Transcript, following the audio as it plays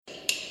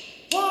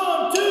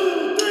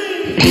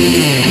Hey,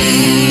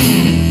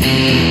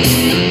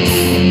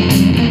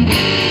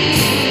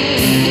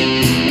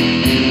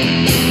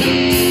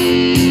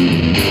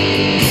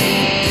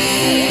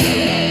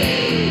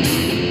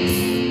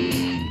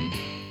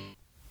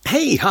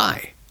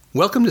 hi!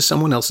 Welcome to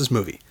Someone Else's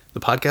Movie, the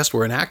podcast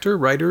where an actor,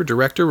 writer,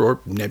 director,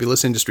 or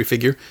nebulous industry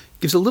figure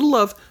gives a little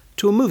love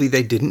to a movie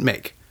they didn't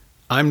make.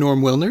 I'm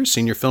Norm Wilner,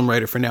 senior film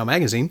writer for Now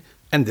Magazine,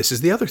 and this is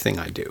the other thing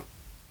I do.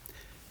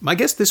 My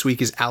guest this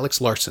week is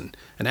Alex Larson,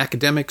 an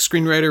academic,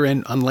 screenwriter,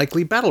 and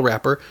unlikely battle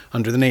rapper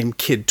under the name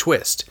Kid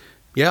Twist.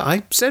 Yeah,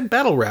 I said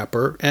battle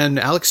rapper, and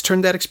Alex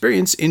turned that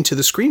experience into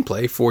the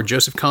screenplay for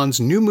Joseph Kahn's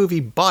new movie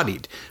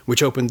Bodied,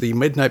 which opened the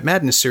Midnight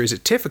Madness series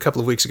at TIFF a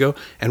couple of weeks ago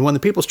and won the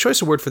People's Choice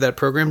Award for that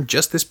program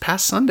just this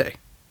past Sunday.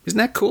 Isn't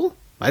that cool?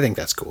 I think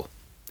that's cool.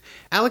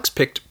 Alex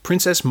picked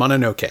Princess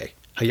Mononoke,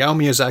 Hayao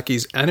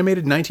Miyazaki's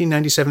animated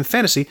 1997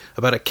 fantasy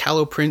about a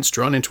callow prince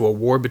drawn into a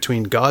war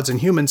between gods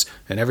and humans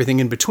and everything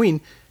in between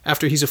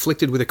after he's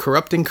afflicted with a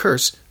corrupting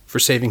curse for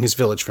saving his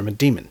village from a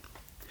demon.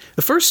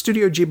 The first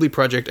Studio Ghibli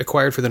project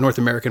acquired for the North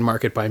American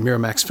market by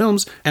Miramax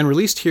Films and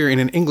released here in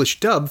an English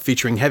dub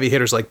featuring heavy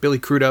hitters like Billy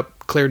Crudup,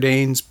 Claire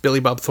Danes, Billy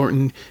Bob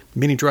Thornton,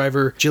 Minnie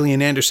Driver,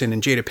 Gillian Anderson,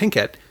 and Jada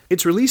Pinkett,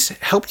 its release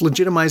helped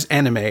legitimize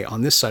anime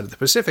on this side of the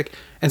Pacific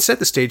and set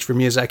the stage for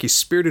Miyazaki's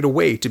Spirited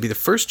Away to be the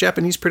first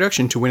Japanese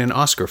production to win an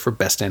Oscar for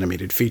Best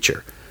Animated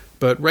Feature.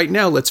 But right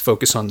now, let's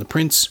focus on the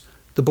prince,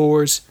 the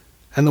boars,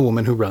 and the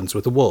woman who runs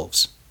with the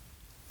wolves.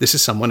 This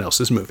is Someone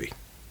Else's Movie.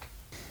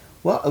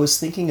 Well, I was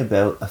thinking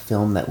about a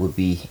film that would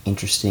be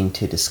interesting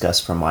to discuss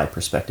from my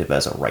perspective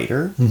as a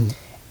writer,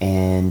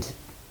 and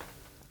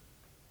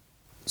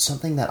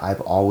something that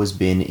I've always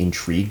been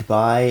intrigued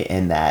by,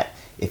 and that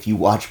if you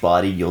watch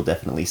Bodied, you'll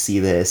definitely see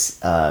this.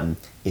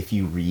 If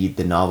you read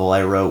the novel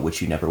I wrote,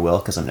 which you never will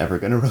because I'm never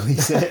going to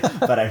release it,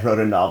 but I wrote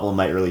a novel in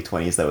my early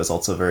 20s that was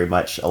also very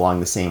much along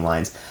the same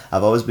lines.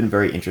 I've always been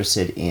very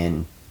interested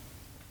in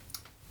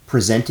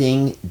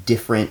presenting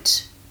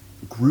different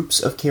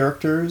groups of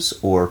characters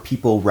or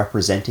people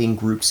representing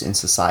groups in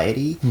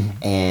society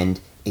and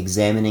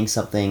examining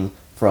something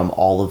from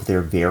all of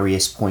their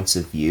various points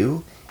of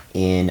view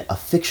in a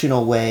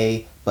fictional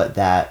way, but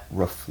that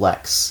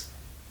reflects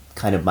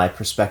kind of my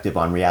perspective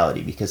on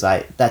reality, because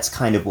that's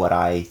kind of what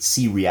I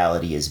see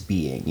reality as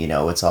being. You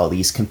know, it's all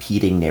these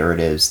competing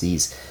narratives,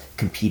 these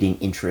competing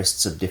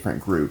interests of different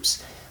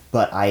groups,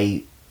 but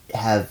I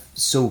have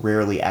so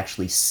rarely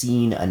actually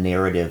seen a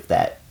narrative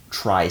that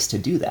tries to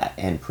do that,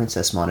 and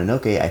Princess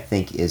Mononoke, I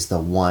think, is the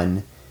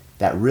one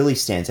that really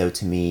stands out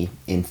to me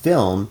in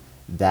film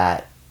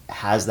that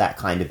has that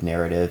kind of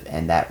narrative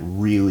and that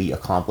really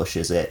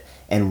accomplishes it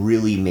and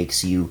really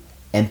makes you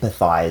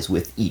empathize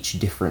with each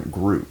different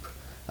group.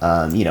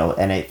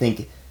 And I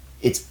think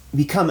it's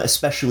become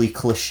especially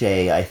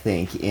cliche, I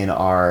think, in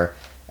our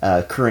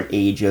current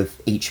age of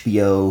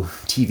HBO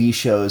TV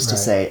shows to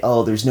say,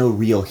 oh, there's no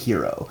real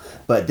hero.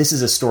 But this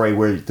is a story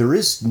where there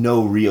is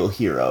no real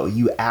hero.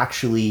 You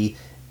actually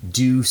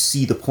do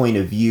see the point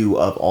of view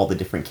of all the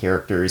different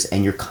characters,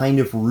 and you're kind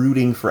of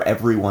rooting for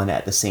everyone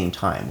at the same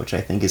time, which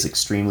I think is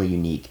extremely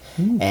unique.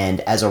 And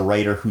as a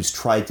writer who's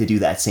tried to do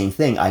that same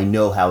thing, I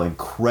know how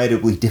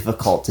incredibly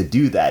difficult to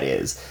do that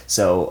is.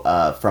 So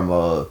from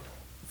a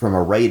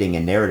writing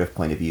and narrative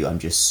point of view, I'm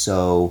just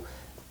so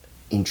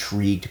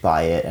intrigued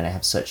by it, and I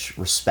have such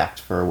respect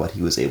for what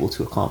he was able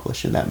to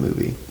accomplish in that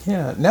movie.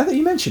 Yeah, now that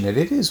you mention it,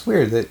 it is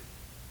weird that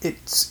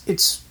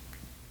it's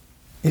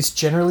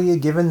generally a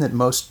given that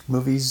most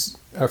movies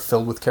are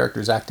filled with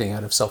characters acting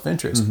out of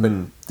self-interest, but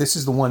this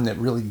is the one that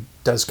really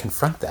does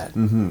confront that,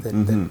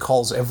 that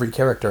calls every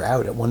character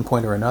out at one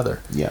point or another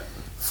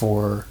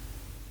for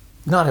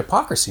not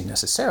hypocrisy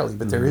necessarily,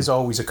 but there is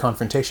always a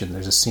confrontation.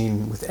 There's a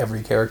scene with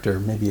every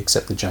character, maybe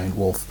except the giant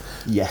wolf,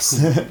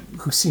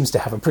 who seems to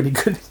have a pretty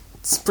good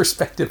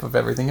perspective of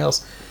everything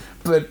else.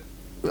 But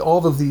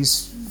all of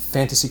these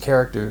fantasy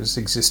characters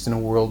exist in a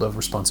world of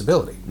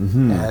responsibility,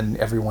 and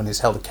everyone is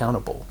held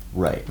accountable,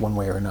 one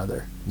way or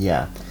another.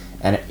 Yeah,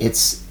 and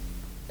it's,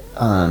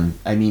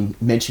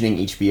 mentioning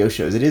HBO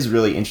shows, it is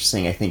really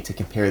interesting, I think, to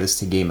compare this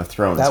to Game of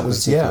Thrones in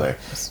particular,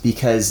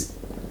 because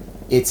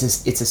it's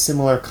a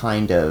similar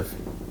kind of,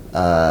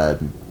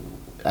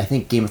 I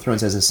think Game of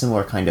Thrones has a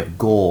similar kind of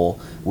goal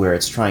where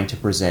it's trying to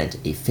present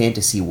a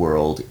fantasy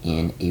world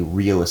in a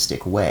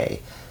realistic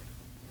way.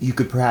 You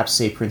could perhaps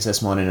say Princess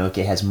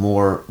Mononoke has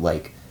more,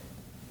 like,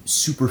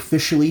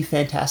 superficially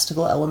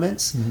fantastical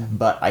elements,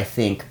 but I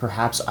think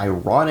perhaps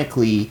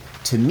ironically,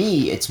 to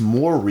me, it's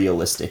more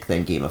realistic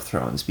than Game of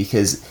Thrones,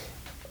 because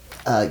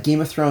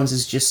Game of Thrones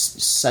is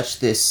just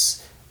such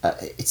this...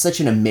 it's such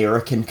an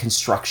American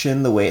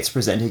construction, the way it's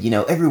presented. You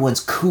know, everyone's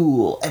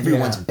cool,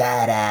 everyone's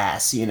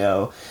badass, you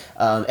know,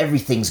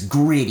 everything's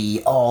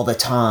gritty all the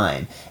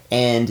time.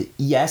 And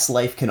yes,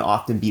 life can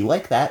often be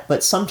like that,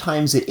 but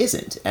sometimes it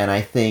isn't. And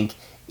I think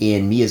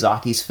in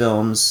Miyazaki's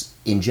films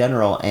in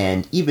general,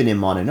 and even in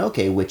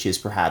Mononoke, which is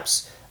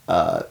perhaps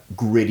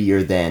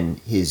grittier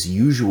than his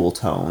usual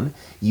tone,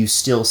 you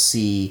still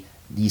see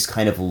these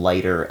kind of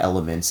lighter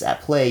elements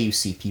at play. You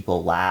see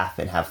people laugh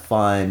and have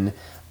fun.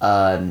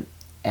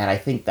 And I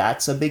think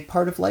that's a big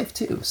part of life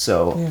too.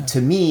 So Yeah.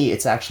 to me,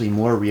 it's actually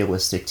more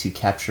realistic to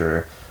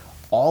capture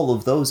all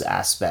of those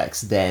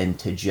aspects than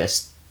to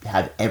just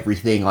have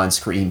everything on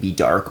screen be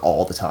dark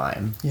all the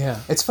time. Yeah.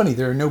 It's funny,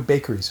 there are no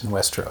bakeries in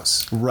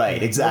Westeros.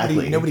 Right,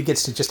 exactly. Nobody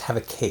gets to just have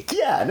a cake.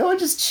 Yeah, no one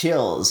just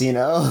chills, you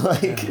know?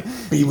 Like,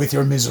 Be with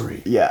your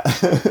misery. yeah.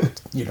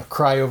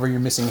 Cry over your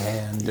missing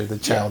hand or the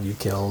child you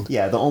killed.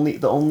 Yeah, the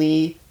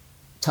only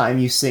time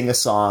you sing a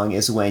song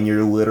is when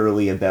you're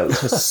literally about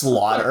to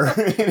slaughter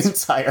an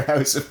entire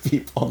house of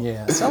people.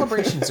 Yeah,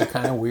 celebrations are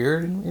kind of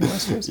weird in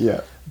Westeros.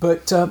 Yeah.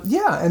 But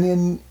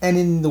and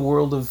in the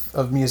world of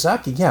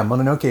Miyazaki,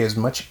 Mononoke is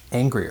much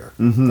angrier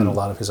than a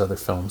lot of his other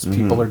films.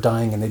 People are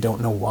dying and they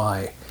don't know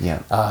why.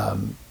 Yeah.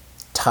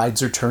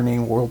 Tides are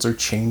turning, worlds are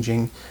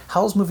changing.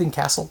 Howl's Moving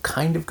Castle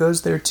kind of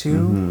goes there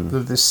too.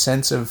 This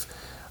sense of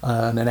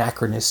an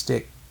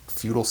anachronistic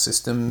feudal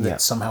system that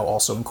somehow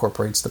also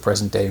incorporates the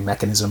present day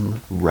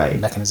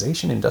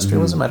mechanization,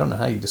 industrialism. I don't know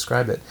how you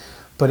describe it,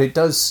 but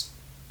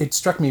it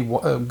struck me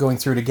going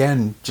through it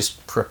again,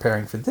 just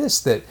preparing for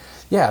this, that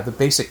the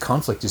basic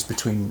conflict is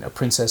between a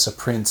princess, a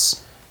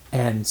prince,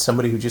 and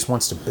somebody who just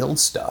wants to build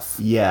stuff.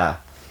 Yeah.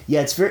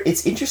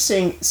 It's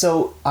interesting.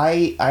 So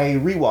I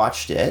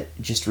rewatched it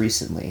just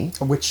recently.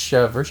 Which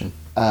version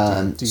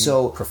do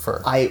you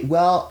prefer?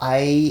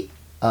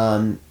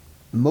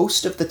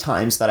 Most of the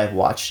times that I've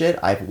watched it,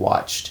 I've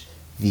watched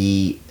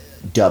the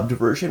dubbed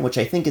version, which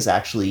I think is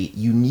actually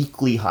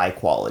uniquely high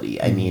quality.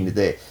 I mean,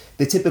 the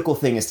typical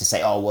thing is to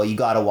say, oh, well, you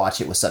got to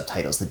watch it with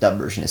subtitles. The dubbed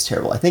version is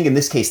terrible. I think in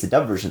this case, the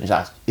dubbed version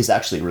is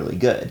actually really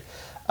good.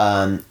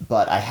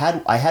 But I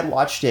had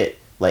watched it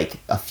like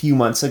a few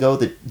months ago,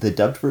 the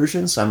dubbed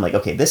version. So I'm like,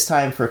 okay, this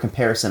time for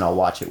comparison, I'll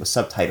watch it with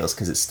subtitles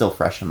because it's still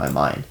fresh in my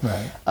mind.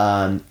 Right.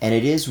 And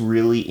it is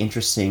really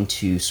interesting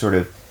to sort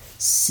of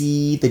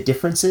see the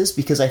differences,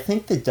 because I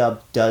think the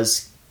dub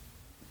does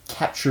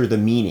capture the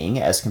meaning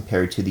as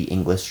compared to the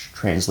English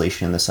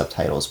translation and the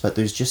subtitles, but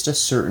there's just a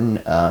certain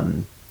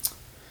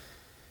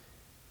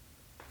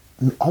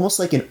almost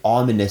like an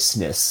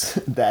ominousness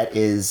that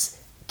is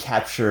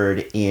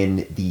captured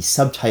in the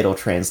subtitle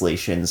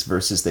translations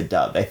versus the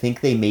dubbed. I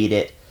think they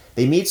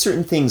made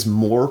certain things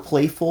more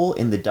playful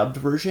in the dubbed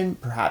version,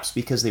 perhaps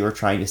because they were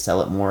trying to sell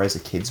it more as a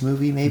kids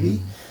movie, maybe.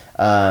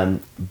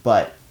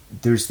 But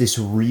there's this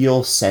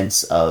real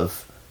sense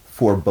of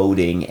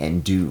foreboding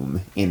and doom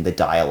in the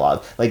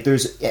dialogue. Like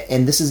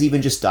and this is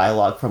even just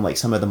dialogue from like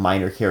some of the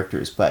minor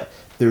characters, but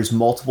there's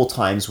multiple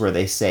times where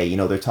they say,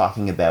 they're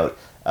talking about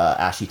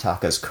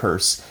Ashitaka's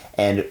curse,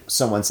 and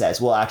someone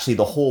says, well, actually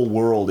the whole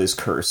world is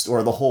cursed,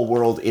 or the whole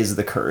world is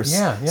the curse.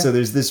 Yeah. So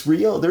there is this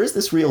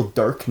real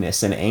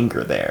darkness and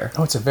anger there.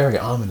 Oh, it's a very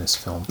ominous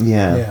film.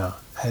 Yeah.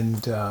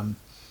 And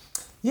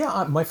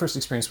my first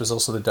experience was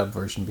also the dubbed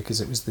version, because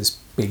it was this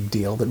big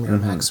deal that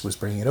Miramax was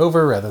bringing it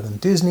over rather than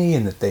Disney,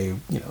 and that they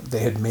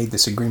had made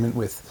this agreement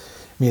with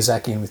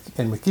Miyazaki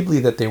and with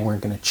Ghibli that they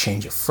weren't going to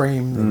change a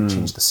frame, they would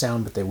change the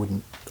sound, but they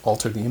wouldn't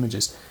alter the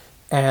images.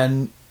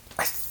 And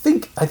I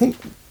think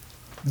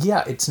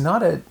it's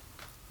not a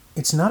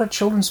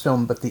children's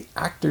film, but the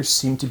actors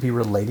seem to be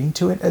relating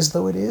to it as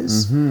though it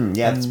is.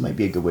 Yeah, that might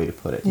be a good way to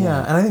put it.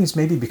 Yeah, and I think it's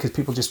maybe because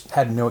people just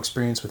had no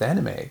experience with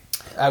anime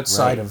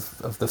outside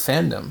of the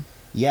fandom.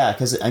 Yeah,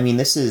 because I mean,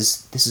 this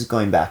is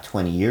going back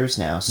 20 years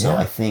now, so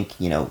I think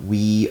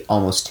we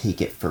almost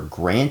take it for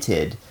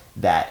granted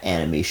that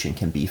animation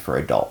can be for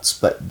adults,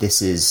 but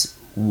this is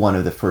one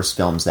of the first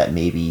films that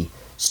maybe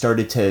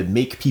started to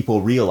make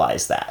people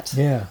realize that.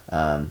 Yeah.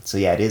 So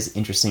it is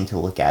interesting to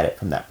look at it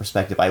from that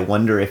perspective. I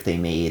wonder if they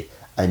made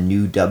a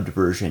new dubbed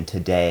version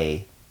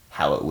today,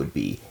 how it would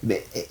be.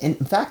 In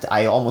fact,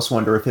 I almost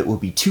wonder if it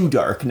would be too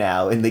dark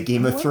now in the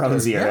Game of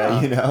Thrones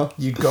era,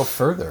 You'd go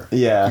further.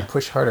 Yeah. You'd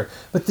push harder.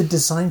 But the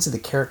designs of the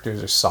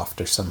characters are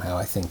softer somehow,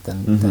 I think,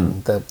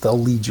 than they'll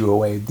lead you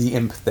away. The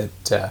imp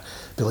that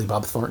Billy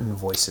Bob Thornton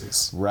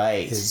voices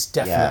is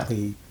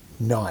definitely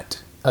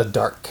not a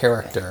dark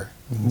character.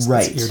 He's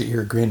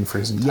ear-to-ear grin for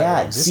his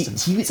entire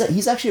existence.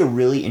 He's actually a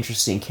really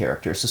interesting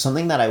character. So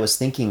something that I was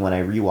thinking when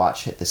I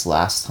rewatched it this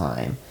last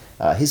time,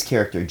 his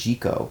character,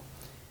 Jiko,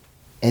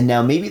 and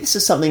now maybe this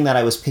is something that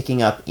I was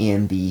picking up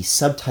in the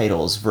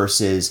subtitles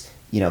versus,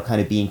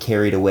 kind of being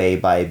carried away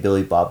by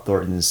Billy Bob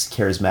Thornton's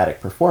charismatic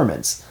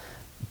performance.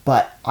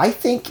 But I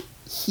think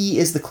he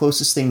is the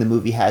closest thing the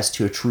movie has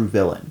to a true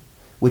villain,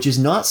 which is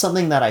not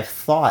something that I've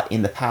thought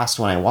in the past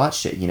when I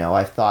watched it.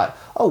 I've thought,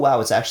 oh wow,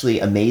 it's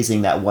actually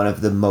amazing that one of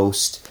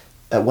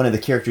the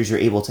characters you're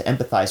able to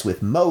empathize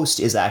with most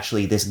is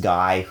actually this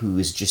guy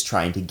who's just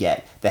trying to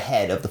get the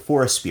head of the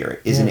forest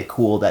spirit. Isn't it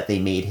cool that they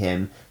made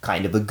him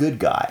kind of a good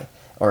guy?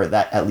 Or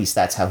that at least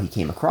that's how he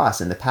came across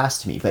in the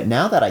past to me. But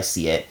now that I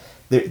see it,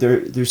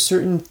 there's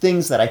certain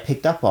things that I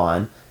picked up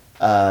on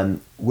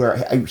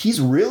where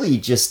he's really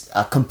just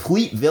a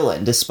complete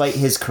villain despite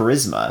his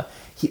charisma.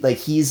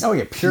 He's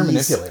pure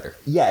manipulator.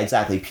 Yeah,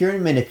 exactly, pure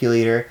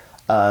manipulator.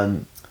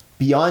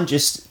 Beyond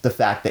just the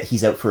fact that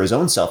he's out for his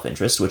own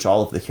self-interest, which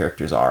all of the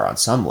characters are on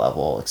some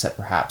level, except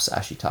perhaps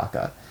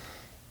Ashitaka.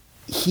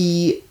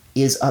 He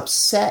is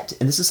upset,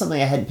 and this is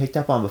something I hadn't picked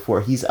up on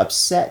before. He's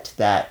upset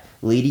that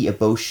Lady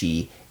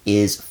Eboshi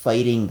is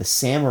fighting the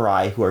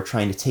samurai who are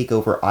trying to take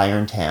over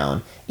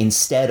Irontown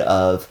instead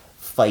of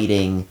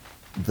fighting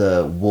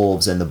the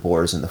wolves and the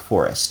boars in the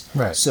forest.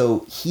 Right.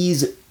 So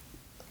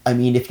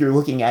if you're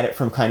looking at it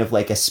from kind of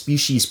like a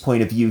species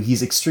point of view,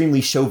 he's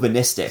extremely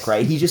chauvinistic,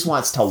 right? He just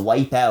wants to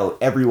wipe out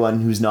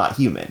everyone who's not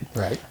human.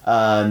 Right.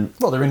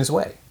 Well, they're in his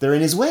way. They're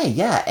in his way,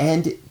 yeah.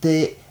 And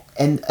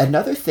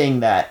another thing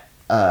that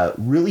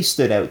really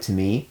stood out to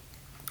me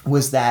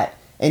was that,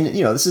 and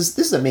this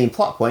is a main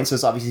plot point, so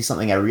it's obviously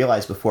something I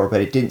realized before, but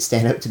it didn't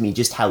stand out to me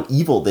just how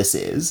evil this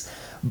is.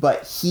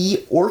 But he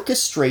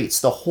orchestrates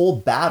the whole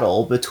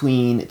battle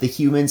between the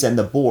humans and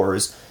the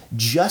boars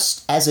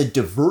just as a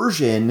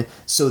diversion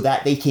so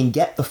that they can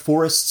get the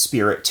forest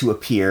spirit to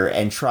appear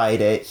and try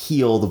to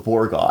heal the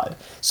boar god.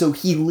 So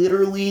he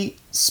literally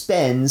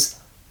spends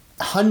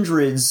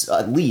hundreds,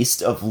 at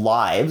least, of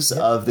lives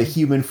of the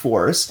human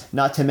force,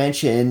 not to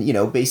mention,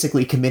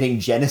 basically committing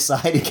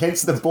genocide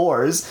against the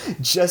boars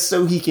just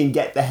so he can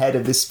get the head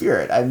of the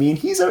spirit. I mean,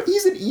 he's an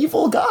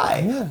evil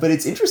guy, but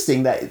it's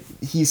interesting that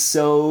he's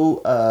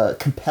so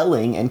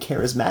compelling and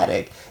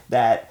charismatic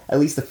that at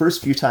least the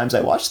first few times I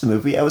watched the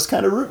movie, I was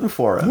kind of rooting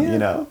for him,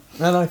 And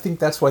I think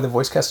that's why the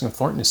voice casting of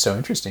Thornton is so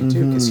interesting,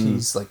 too, because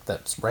he's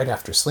that's right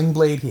after Sling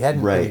Blade. He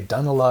hadn't really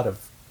done a lot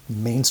of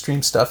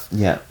mainstream stuff.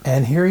 Yeah.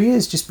 And here he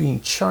is just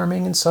being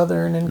charming and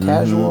southern and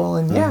casual.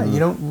 And you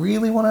don't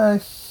really want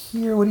to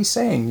hear what he's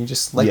saying. You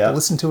just like to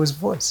listen to his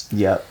voice.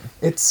 Yeah.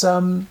 It's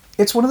one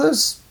of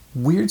those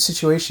weird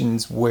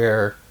situations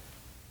where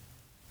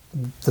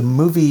the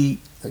movie,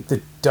 like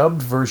the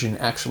dubbed version,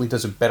 actually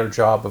does a better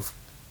job of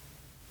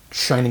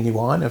shining you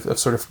on, of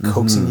sort of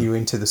coaxing you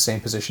into the same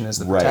position as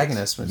the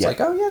protagonist. And it's like,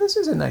 oh yeah, this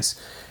is a nice,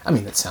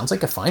 it sounds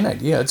like a fine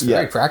idea. It's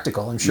very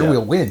practical. I'm sure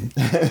we'll win.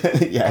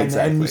 Exactly.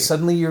 And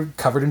suddenly you're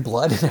covered in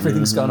blood and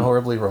everything's gone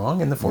horribly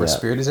wrong and the forest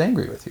spirit is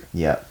angry with you.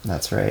 Yeah,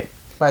 that's right.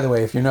 By the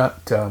way, if you're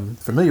not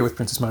familiar with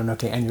Princess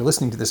Mononoke and you're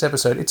listening to this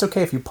episode, it's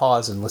okay if you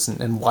pause and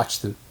listen and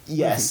watch the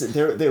Yes,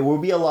 movie. There will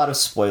be a lot of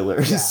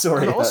spoilers.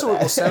 Sorry and also about that.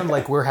 It will sound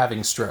like we're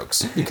having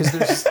strokes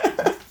because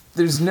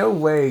there's no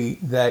way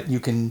that you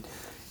can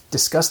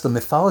discuss the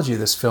mythology of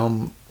this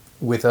film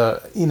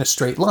in a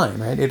straight line,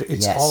 right?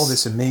 It's all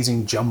this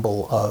amazing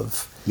jumble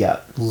of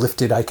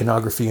lifted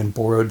iconography and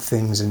borrowed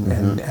things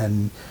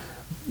and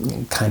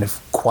kind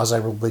of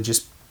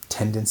quasi-religious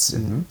tenets.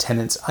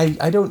 We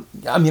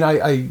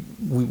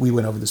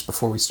went over this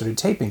before we started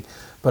taping,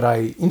 but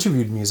I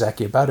interviewed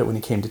Miyazaki about it when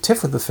he came to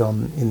TIFF with the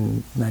film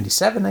in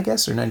 97, I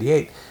guess, or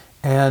 98,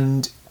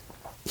 and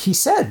he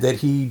said that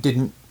he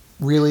didn't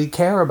really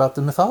care about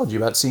the mythology,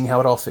 about seeing how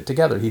it all fit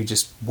together. He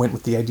just went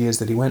with the ideas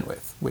that he went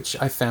with, which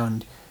I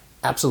found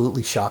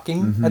absolutely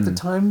shocking at the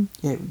time.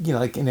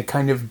 Like in a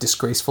kind of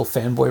disgraceful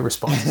fanboy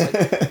response.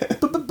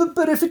 Like,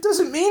 but if it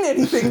doesn't mean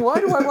anything,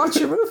 why do I watch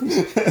your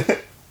movies?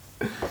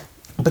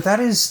 But that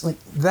is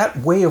that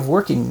way of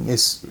working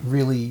is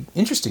really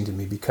interesting to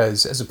me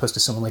because as opposed to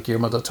someone like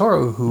Guillermo del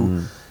Toro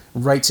who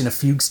writes in a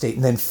fugue state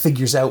and then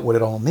figures out what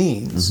it all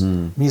means.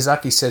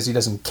 Miyazaki says he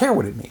doesn't care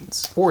what it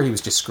means. Or he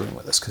was just screwing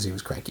with us because he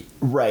was cranky.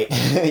 Right.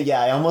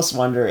 Yeah, I almost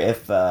wonder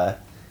if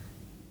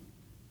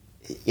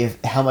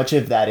how much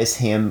of that is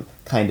him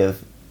kind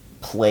of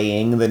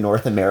playing the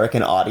North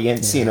American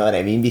audience, you know what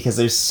I mean? Because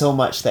there's so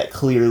much that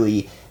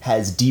clearly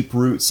has deep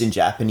roots in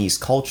Japanese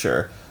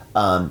culture.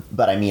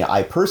 But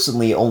I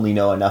personally only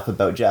know enough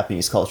about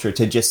Japanese culture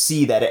to just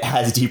see that it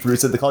has deep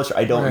roots in the culture.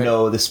 I don't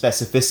know the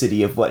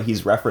specificity of what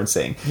he's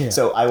referencing. Yeah.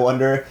 So I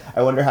wonder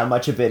how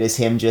much of it is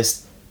him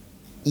just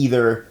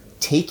either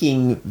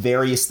taking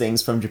various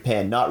things from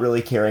Japan, not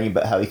really caring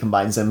about how he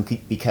combines them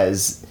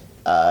because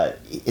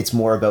it's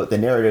more about the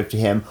narrative to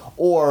him,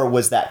 or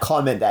was that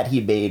comment that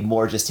he made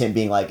more just him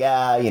being like,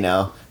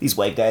 these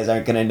white guys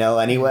aren't going to know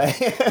anyway.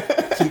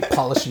 Keep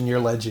polishing your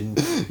legend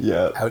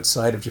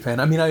outside of Japan.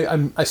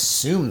 I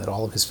assume that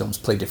all of his films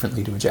play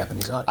differently to a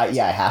Japanese audience.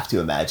 I have to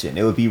imagine.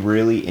 It would be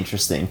really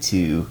interesting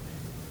to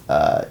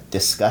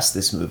discuss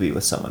this movie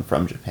with someone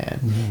from Japan.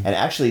 And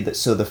actually,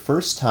 so the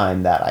first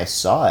time that I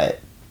saw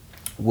it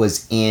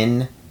was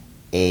in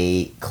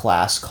a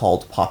class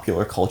called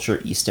Popular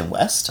Culture East and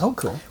West. Oh,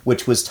 cool.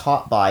 Which was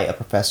taught by a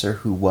professor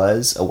who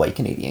was a white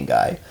Canadian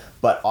guy,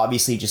 but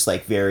obviously just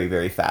very,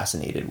 very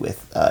fascinated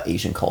with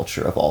Asian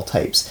culture of all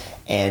types.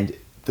 And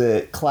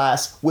the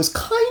class was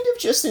kind of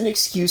just an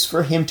excuse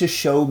for him to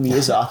show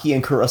Miyazaki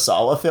and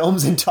Kurosawa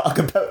films and talk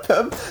about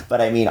them. But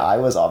I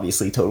was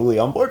obviously totally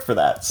on board for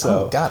that.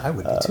 So, oh, God, I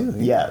would be too.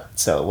 Yeah,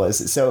 so it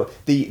was. So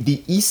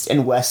the East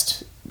and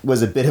West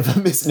was a bit of a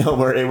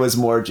misnomer. It was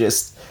more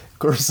just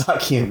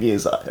Kurosawa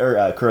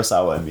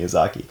and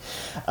Miyazaki.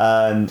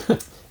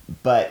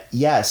 But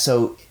yeah,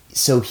 so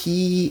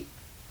he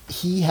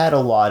had a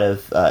lot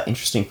of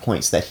interesting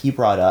points that he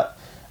brought up.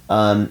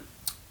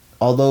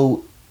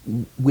 Although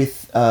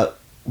with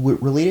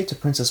related to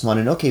Princess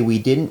Mononoke, we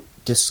didn't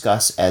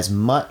discuss as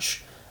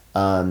much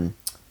the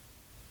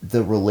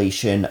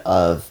relation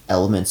of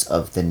elements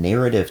of the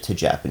narrative to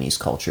Japanese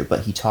culture,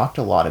 but he talked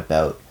a lot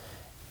about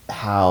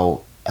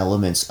how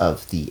elements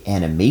of the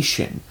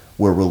animation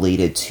were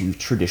related to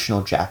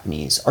traditional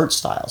Japanese art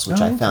styles,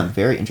 which I found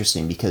very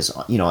interesting because,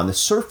 you know, on the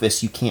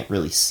surface you can't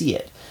really see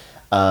it.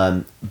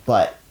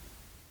 But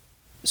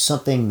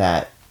something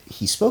that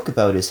he spoke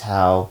about is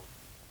how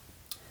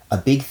a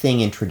big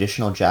thing in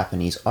traditional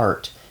Japanese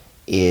art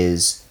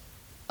is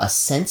a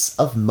sense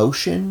of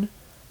motion,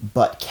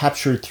 but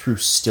captured through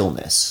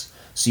stillness.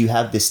 So you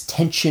have this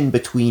tension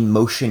between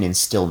motion and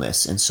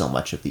stillness in so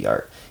much of the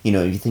art. You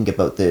know, if you think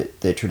about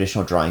the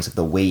traditional drawings of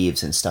the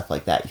waves and stuff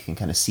like that, you can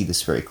kind of see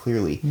this very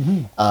clearly.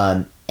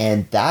 Mm-hmm.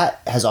 And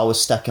that has always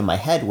stuck in my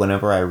head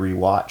whenever I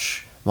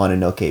rewatch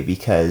Mononoke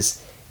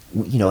because,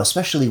 you know,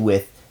 especially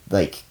with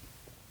like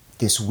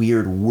this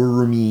weird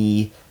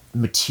wormy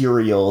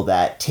material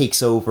that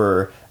takes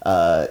over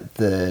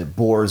the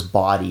boar's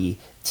body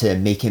to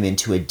make him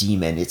into a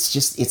demon.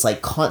 It's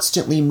like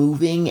constantly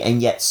moving and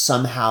yet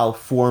somehow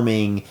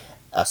forming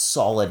a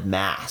solid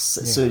mass.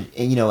 Yeah. So,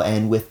 you know,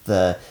 and with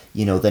the,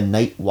 you know, the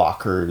Night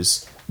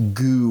Walker's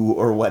goo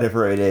or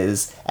whatever it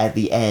is at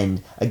the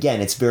end,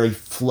 again, it's very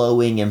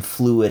flowing and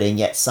fluid and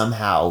yet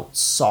somehow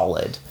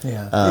solid.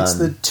 Yeah. It's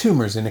the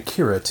tumors in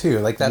Akira too.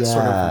 Like that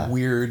sort of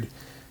weird,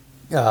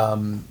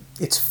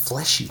 it's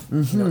fleshy.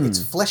 Mm-hmm. You know,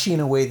 it's fleshy in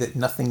a way that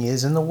nothing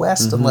is in the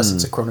West, unless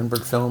it's a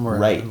Cronenberg film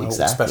or a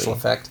special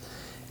effect.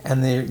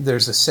 And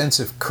there's a sense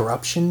of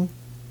corruption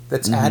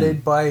that's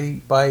added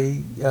by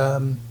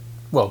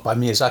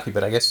Miyazaki,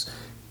 but I guess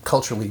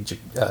culturally,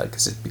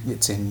 because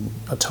it's in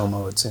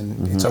Otomo, it's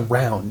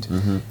around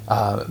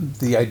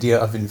the idea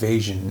of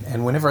invasion.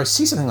 And whenever I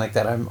see something like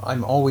that,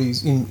 I'm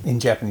always in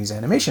Japanese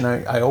animation.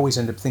 I always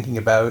end up thinking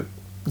about,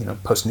 you know,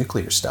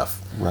 post-nuclear stuff,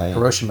 right.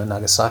 Hiroshima,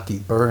 Nagasaki,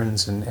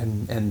 burns,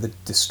 and the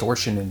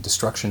distortion and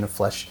destruction of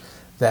flesh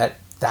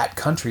that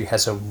country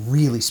has a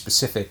really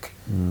specific,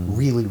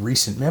 really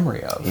recent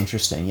memory of.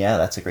 Interesting. Yeah,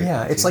 that's a great point.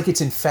 Yeah, it's like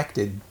it's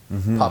infected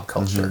pop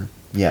culture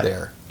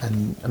there.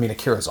 And, I mean,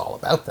 Akira's all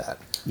about that.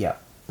 Yeah.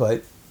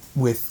 But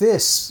with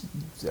this,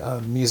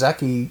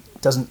 Miyazaki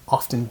doesn't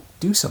often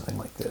do something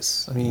like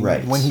this. I mean,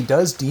 when he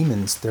does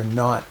demons, they're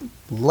not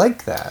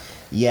like that.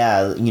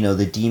 Yeah, you know,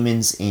 the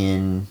demons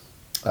in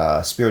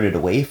Spirited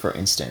Away, for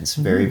instance,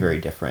 very, very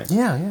different.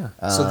 Yeah.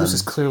 So this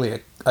is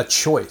clearly a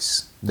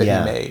choice that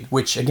he made,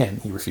 which,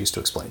 again, he refused to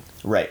explain.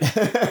 Right.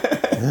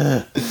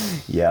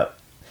 Yep.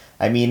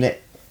 I mean,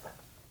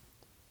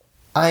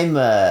 I'm,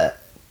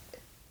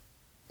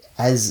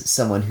 as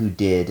someone who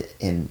did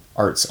an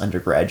arts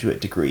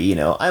undergraduate degree, you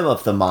know, I'm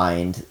of the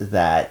mind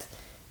that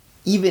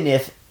even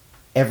if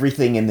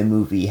everything in the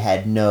movie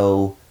had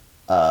no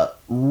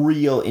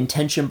real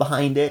intention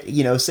behind it,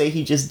 you know, say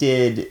he just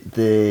did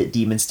the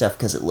demon stuff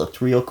because it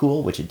looked real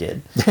cool, which it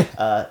did.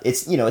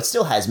 It's, you know, it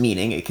still has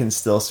meaning. It can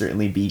still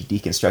certainly be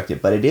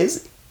deconstructed, but it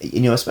is, you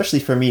know, especially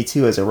for me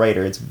too as a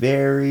writer, it's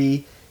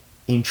very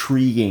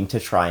intriguing to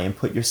try and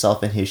put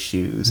yourself in his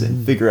shoes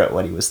and figure out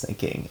what he was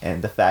thinking.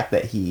 And the fact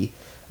that he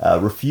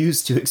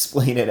refused to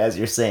explain it, as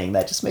you're saying,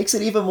 that just makes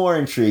it even more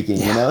intriguing,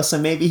 you know? So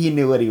maybe he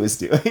knew what he was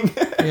doing.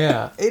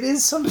 Yeah, it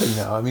is something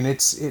though. I mean,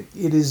 it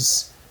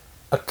is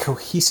a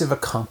cohesive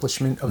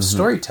accomplishment of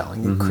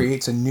storytelling. It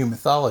creates a new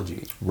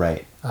mythology.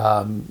 Right.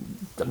 I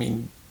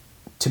mean,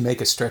 to make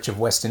a stretch of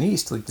West and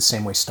East, like the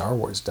same way Star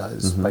Wars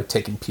does, by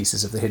taking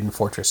pieces of the Hidden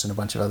Fortress and a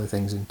bunch of other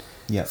things and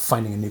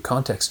finding a new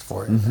context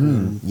for it. I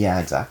mean, yeah,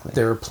 exactly.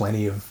 There are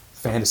plenty of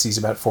fantasies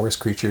about forest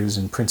creatures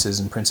and princes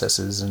and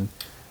princesses and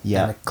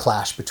a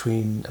clash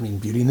between, I mean,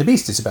 Beauty and the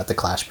Beast is about the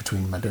clash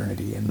between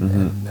modernity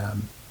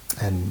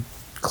and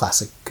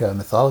classic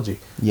mythology,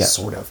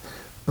 sort of.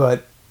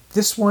 But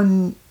this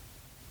one,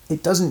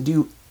 it doesn't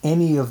do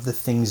any of the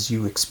things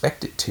you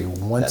expect it to.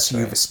 Once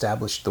you've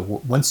established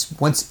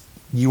once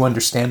you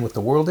understand what the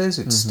world is,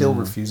 it still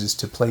refuses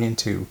to play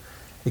into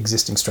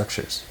existing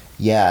structures.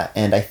 Yeah,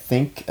 and I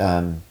think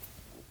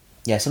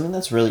something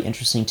that's really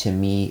interesting to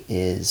me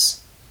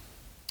is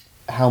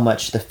how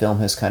much the film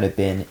has kind of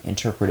been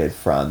interpreted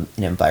from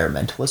an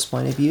environmentalist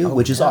point of view,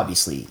 which is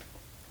obviously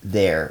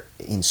there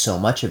in so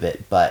much of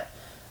it, but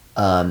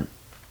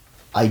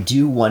I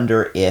do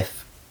wonder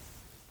if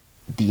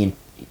the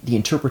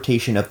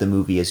interpretation of the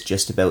movie is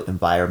just about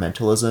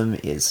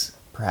environmentalism is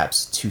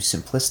perhaps too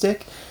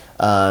simplistic,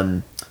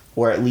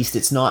 or at least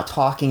it's not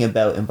talking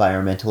about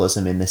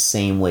environmentalism in the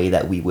same way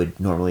that we would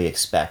normally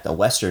expect a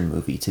Western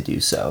movie to do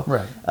so.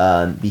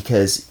 Right.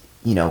 Because,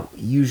 you know,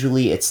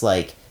 usually it's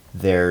like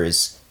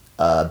there's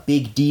a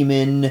big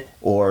demon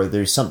or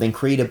there's something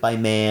created by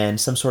man,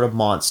 some sort of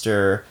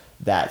monster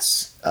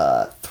that's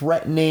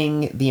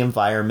threatening the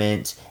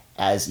environment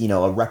as, you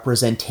know, a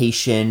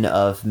representation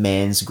of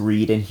man's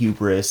greed and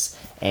hubris,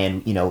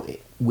 and, you know,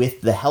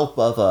 with the help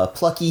of a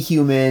plucky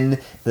human,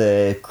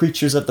 the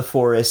creatures of the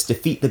forest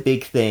defeat the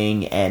big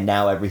thing, and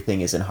now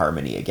everything is in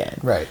harmony again.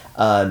 Right.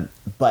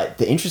 But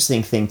the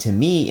interesting thing to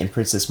me in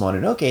Princess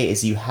Mononoke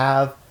is you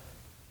have,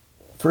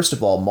 first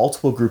of all,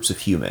 multiple groups of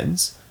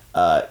humans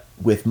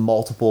with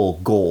multiple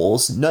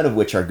goals, none of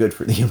which are good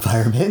for the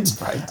environment,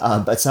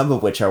 but some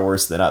of which are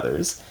worse than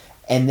others.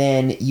 And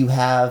then you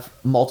have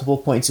multiple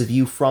points of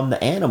view from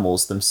the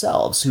animals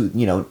themselves who,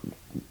 you know,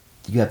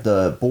 you have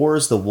the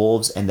boars, the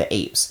wolves, and the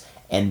apes,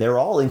 and they're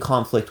all in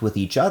conflict with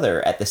each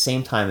other at the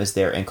same time as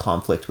they're in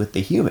conflict with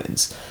the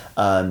humans.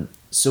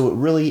 So it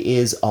really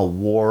is a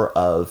war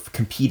of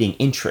competing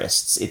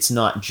interests. It's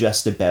not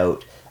just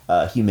about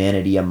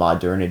humanity and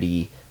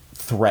modernity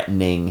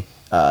threatening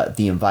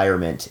the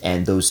environment,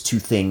 and those two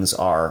things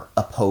are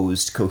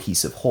opposed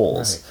cohesive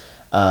wholes.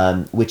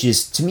 Right. Which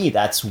is, to me,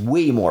 that's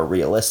way more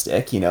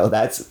realistic. You know,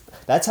 that's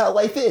how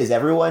life is.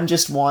 Everyone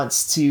just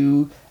wants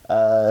to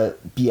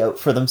be out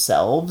for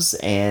themselves,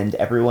 and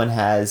everyone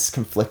has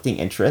conflicting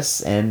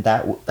interests, and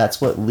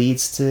that's what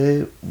leads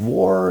to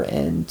war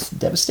and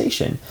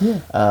devastation.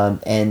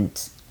 Yeah.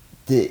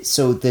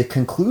 So the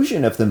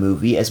conclusion of the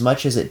movie, as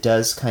much as it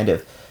does kind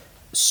of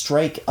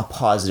strike a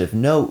positive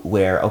note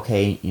where,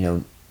 okay, you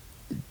know,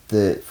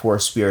 the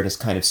forest spirit has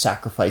kind of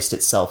sacrificed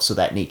itself so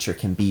that nature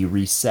can be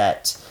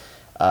reset.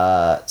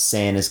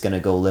 San is going to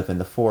go live in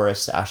the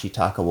forest.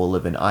 Ashitaka will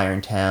live in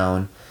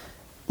Irontown.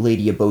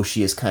 Lady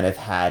Eboshi has kind of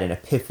had an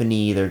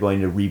epiphany. They're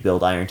going to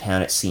rebuild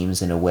Irontown, it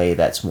seems, in a way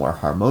that's more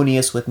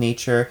harmonious with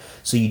nature.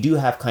 So you do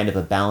have kind of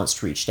a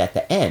balance reached at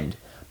the end.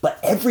 But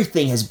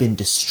everything has been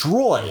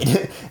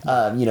destroyed.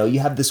 You know, you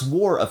have this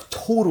war of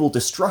total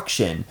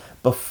destruction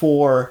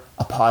before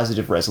a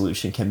positive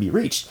resolution can be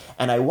reached.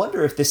 And I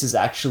wonder if this is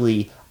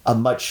actually a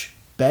much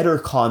better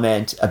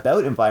comment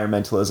about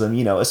environmentalism,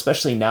 you know,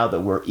 especially now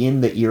that we're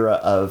in the era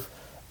of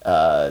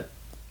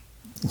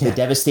the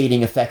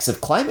devastating effects of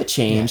climate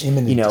change.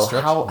 You know,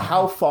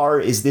 how far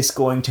is this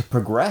going to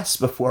progress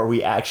before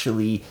we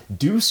actually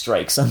do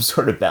strike some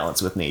sort of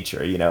balance with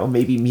nature? You know,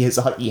 maybe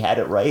Miyazaki had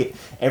it right.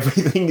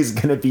 Everything is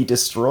going to be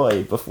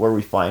destroyed before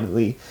we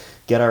finally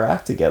get our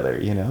act together,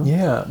 you know?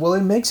 Yeah, well,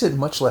 it makes it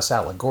much less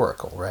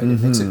allegorical, right?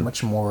 Mm-hmm. It makes it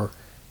much more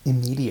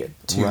immediate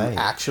to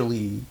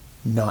actually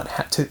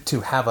not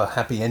to have a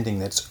happy ending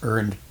that's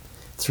earned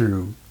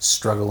through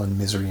struggle and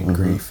misery and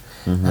grief.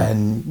 Mm-hmm.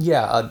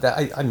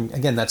 And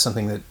again, that's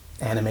something that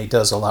anime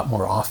does a lot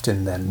more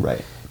often than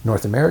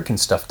North American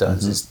stuff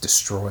does, is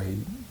destroy,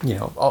 you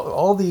know,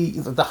 all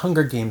the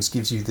Hunger Games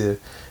gives you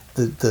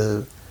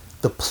the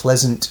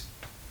pleasant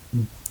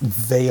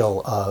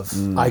veil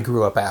of I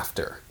grew up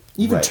after.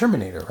 Even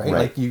Terminator, right?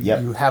 Like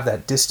you have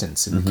that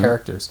distance in the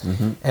characters.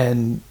 Mm-hmm.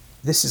 And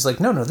this is like,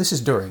 no, this is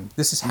during.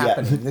 This is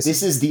happening. Yeah.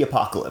 This is the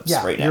apocalypse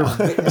right now.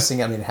 You're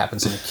witnessing, I mean, it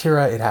happens in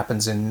Akira. It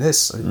happens in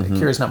this. Mm-hmm.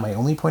 Akira is not my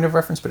only point of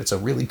reference, but it's a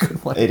really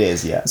good one. It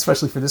is, yeah.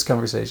 Especially for this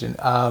conversation.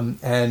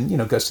 And, you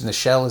know, Ghost in the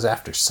Shell is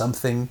after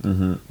something.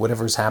 Mm-hmm.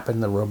 Whatever's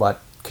happened, the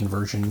robot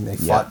conversion, they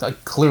fought,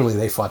 clearly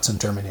they fought some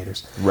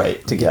Terminators.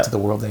 Right. To get to the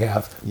world they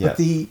have. Yeah. But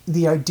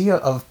the idea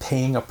of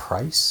paying a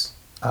price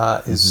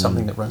is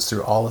something that runs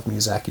through all of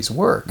Miyazaki's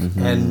work.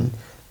 Mm-hmm. And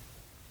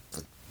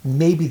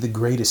maybe the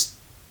greatest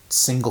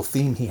single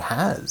theme he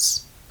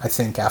has, I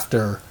think,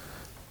 after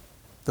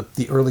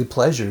the early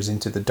pleasures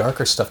into the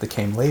darker stuff that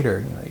came later.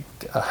 You know,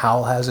 like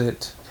Howl has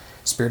it,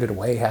 Spirited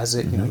Away has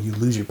it. Mm-hmm. You know, you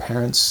lose your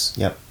parents.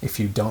 Yep. If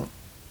you don't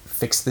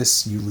fix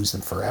this, you lose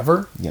them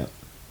forever. Yep.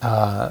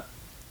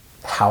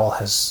 Howl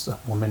has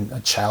a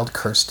child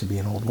cursed to be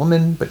an old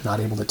woman, but not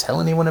able to tell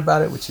anyone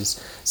about it, which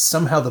is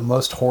somehow the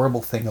most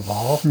horrible thing of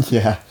all.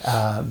 Yeah.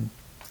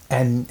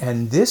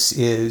 And this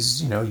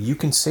is, you know, you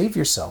can save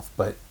yourself,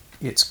 but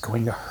it's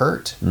going to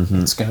hurt.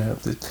 Mm-hmm. It's going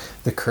to,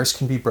 the curse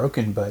can be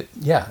broken, but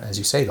yeah, as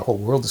you say, the whole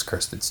world is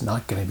cursed. It's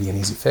not going to be an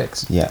easy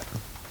fix. Yeah.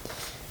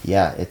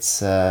 Yeah,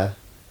 it's, I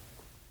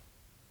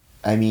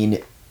mean,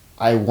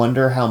 I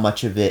wonder how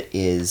much of it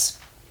is,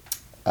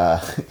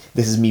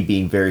 this is me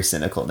being very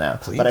cynical now,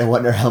 Please. But I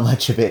wonder how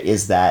much of it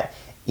is that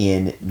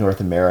in North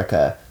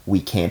America, we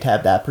can't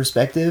have that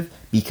perspective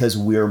because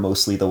we're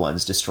mostly the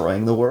ones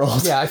destroying the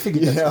world. Yeah, I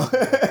figured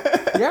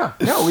that. Yeah,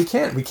 no, we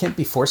can't. We can't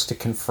be forced to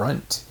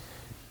confront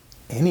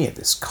any of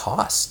this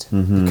cost,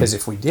 because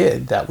if we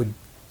did, that would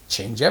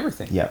change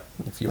everything. Yeah,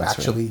 if you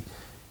actually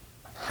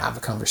have a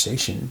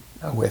conversation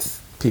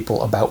with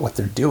people about what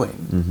they're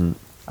doing.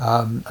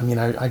 Mm-hmm. I mean,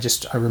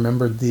 I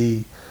remembered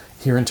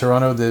here in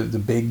Toronto the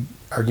big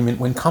argument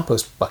when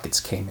compost buckets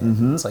came in.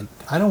 Mm-hmm. It's like,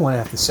 I don't want to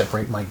have to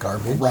separate my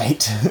garbage.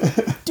 Right.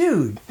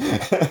 Dude,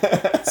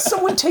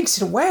 someone takes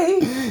it away.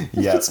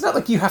 Yep. It's not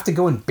like you have to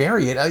go and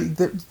bury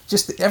it.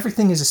 Just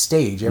everything is a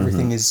stage.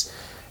 Everything is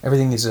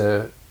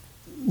a,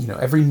 you know,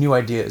 every new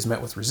idea is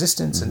met with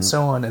resistance and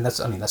so on. And that's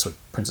what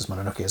Princess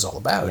Mononoke is all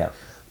about. Yep.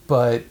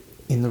 But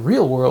in the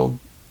real world,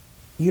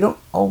 we don't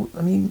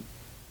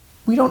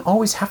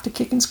always have to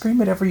kick and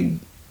scream at every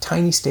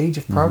tiny stage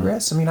of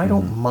progress. I mean, I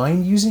don't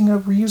mind using a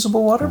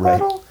reusable water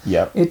bottle.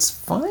 Yep. It's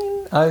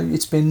fine.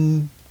 It's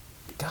been,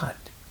 God,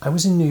 I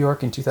was in New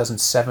York in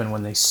 2007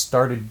 when they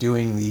started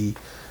doing the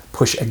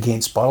push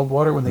against bottled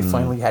water, when they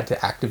finally had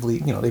to actively,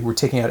 you know, they were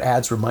taking out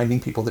ads reminding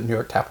people that New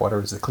York tap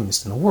water is the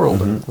cleanest in the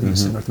world, or at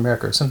least in North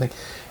America or something.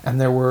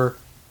 And there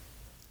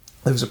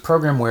was a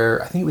program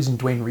where, I think it was in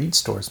Duane Reade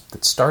stores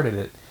that started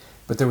it,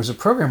 but there was a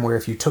program where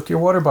if you took your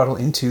water bottle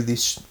into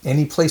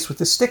any place with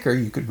the sticker,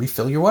 you could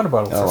refill your water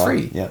bottle for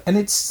free. Yeah. And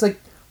it's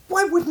like,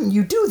 why wouldn't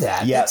you do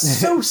that? Yeah. It's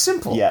so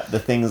simple.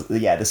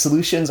 The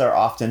solutions are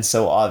often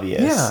so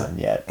obvious.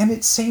 Yeah. And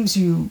it saves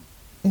you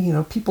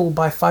people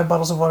buy 5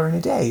 bottles of water in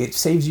a day. It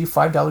saves you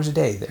 $5 a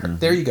day.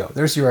 There you go.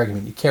 There's your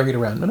argument. You carry it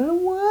around. No,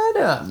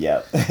 what?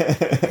 Yeah.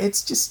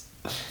 It's just,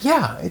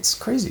 it's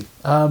crazy.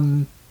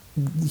 The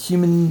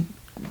human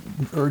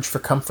urge for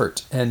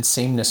comfort and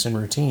sameness and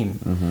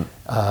routine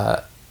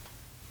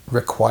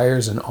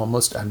requires an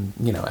almost,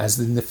 as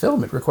in the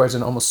film, it requires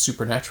an almost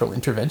supernatural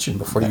intervention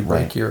before you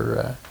break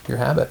your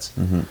habits.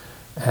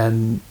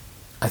 And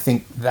I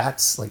think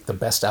that's like the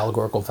best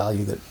allegorical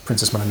value that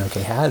Princess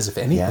Mononoke has. If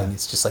anything,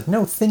 it's just like,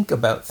 no, think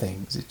about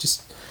things.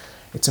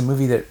 It's a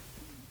movie that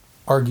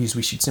argues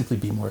we should simply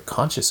be more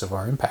conscious of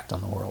our impact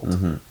on the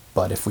world.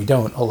 But if we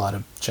don't, a lot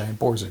of giant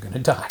boars are going to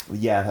die.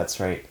 Yeah, that's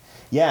right.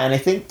 Yeah, and I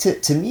think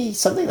to me,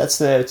 something that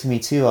stood out to me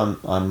too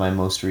on my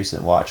most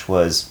recent watch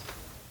was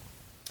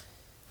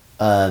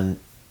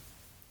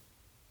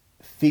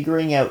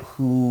figuring out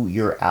who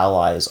your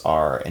allies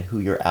are and who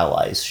your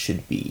allies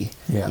should be.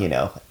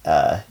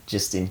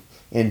 Just in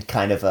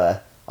kind of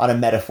on a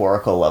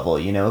metaphorical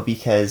level,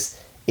 because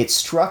it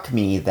struck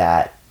me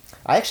that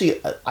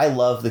I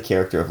love the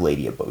character of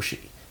Lady Eboshi.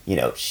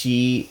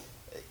 She,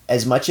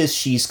 as much as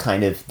she's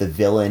kind of the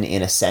villain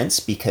in a sense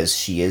because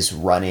she is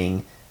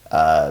running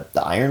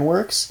the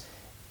Ironworks,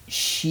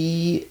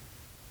 she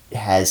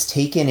has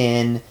taken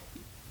in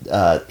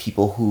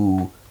people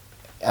who,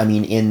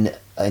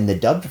 in the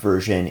dubbed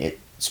version,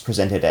 it's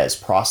presented as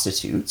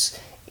prostitutes.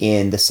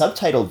 In the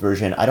subtitled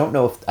version, I don't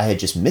know if I had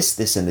just missed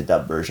this in the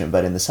dubbed version,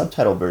 but in the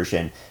subtitled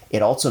version,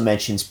 it also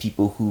mentions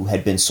people who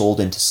had been sold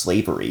into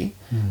slavery.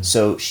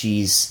 So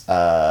she's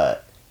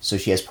so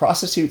she has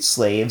prostitutes,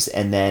 slaves,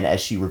 and then as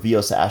she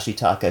reveals to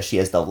Ashitaka, she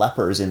has the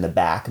lepers in the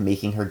back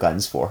making her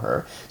guns for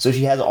her. So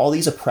she has all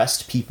these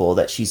oppressed people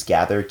that she's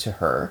gathered to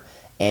her,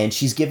 and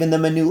she's given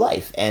them a new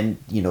life. And,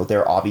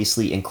 they're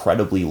obviously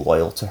incredibly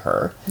loyal to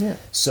her. Yeah.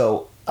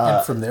 So...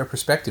 and from their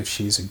perspective,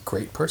 she's a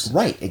great person.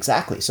 Right,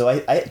 exactly. So I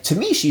to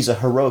me, she's a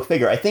heroic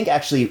figure. I think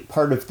actually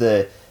part of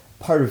the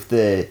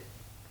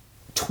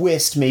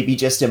twist, maybe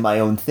just in my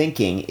own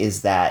thinking,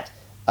 is that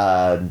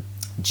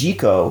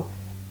Jiko,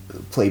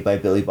 played by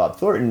Billy Bob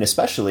Thornton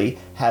especially,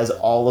 has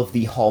all of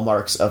the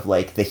hallmarks of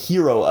like the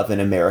hero of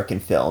an American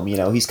film.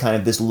 He's kind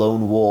of this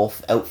lone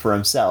wolf out for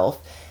himself,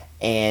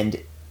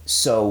 and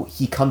so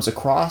he comes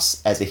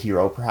across as a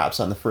hero perhaps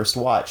on the first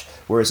watch,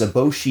 whereas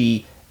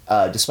Eboshi,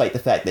 despite the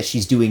fact that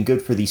she's doing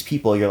good for these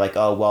people, you're like,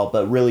 oh well,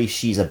 but really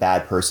she's a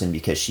bad person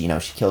because she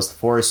kills the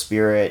forest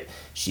spirit,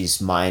 she's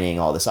mining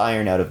all this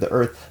iron out of the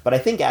earth. But I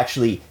think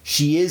actually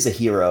she is a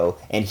hero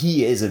and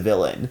he is a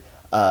villain.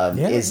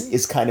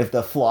 Is kind of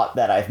the plot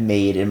that I've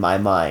made in my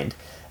mind,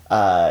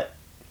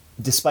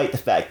 despite the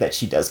fact that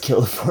she does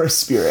kill the forest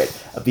spirit,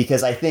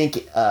 because I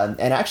think, and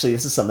actually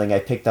this is something I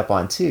picked up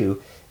on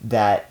too,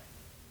 that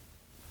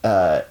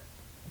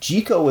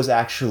Jiko was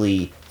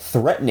actually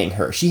threatening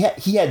her. He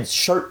had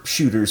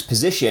sharpshooters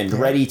positioned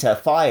ready to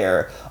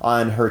fire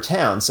on her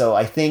town. So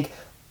I think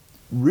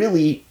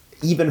really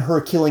even her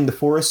killing the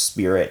forest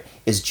spirit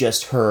is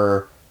just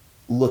her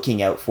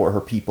looking out for her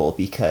people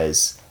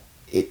because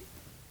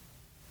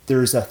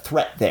there's a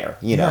threat there,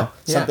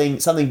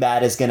 something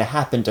bad is going to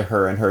happen to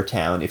her in her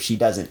town if she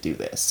doesn't do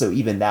this. So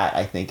even that,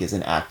 I think, is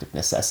an act of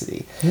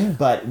necessity. Yeah.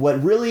 But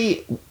what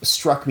really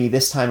struck me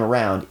this time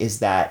around is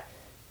that,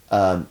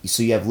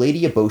 so you have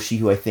Lady Eboshi,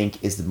 who I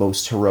think is the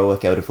most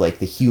heroic out of like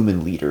the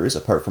human leaders,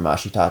 apart from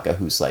Ashitaka,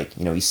 who's like,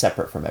 he's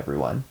separate from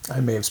everyone. I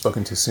may have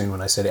spoken too soon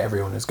when I said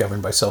everyone is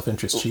governed by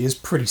self-interest. She is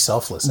pretty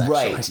selfless,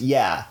 actually. Right,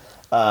 yeah.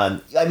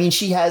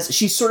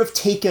 She's sort of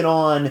taken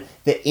on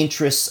the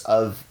interests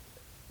of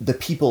the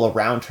people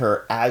around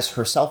her as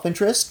her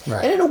self-interest.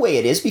 Right. And in a way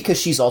it is because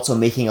she's also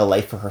making a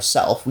life for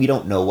herself. We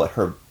don't know what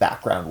her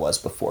background was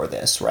before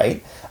this,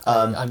 right?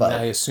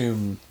 I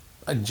assume,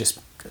 just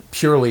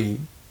purely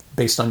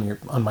based on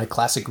my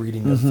classic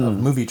reading of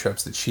movie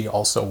tropes, that she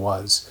also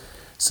was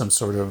some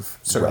sort of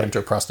servant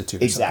or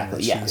prostitute. Or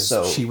exactly, yeah.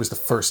 So she was the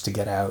first to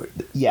get out.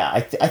 Yeah,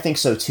 I think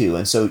so too.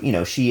 And so,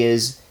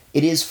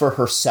 it is for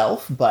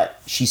herself,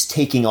 but she's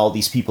taking all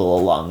these people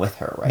along with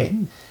her, right?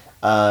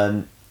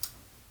 Mm-hmm.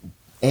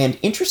 And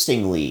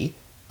interestingly,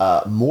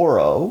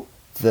 Moro,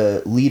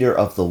 the leader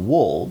of the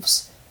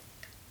wolves,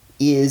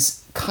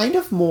 is kind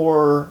of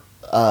more,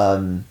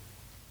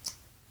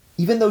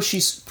 even though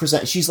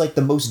she's like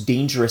the most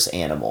dangerous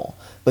animal,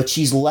 but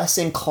she's less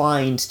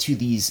inclined to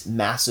these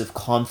massive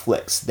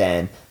conflicts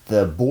than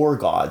the boar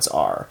gods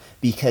are,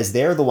 because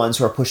they're the ones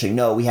who are pushing,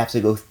 no, we have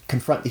to go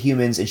confront the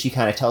humans, and she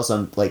kind of tells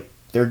them, like,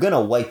 they're going to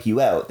wipe you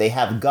out. They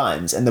have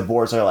guns. And the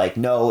boars are like,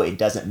 no, it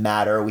doesn't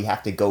matter. We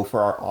have to go for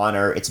our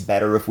honor. It's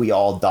better if we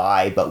all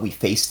die, but we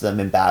face them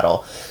in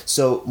battle.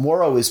 So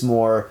Moro is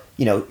more,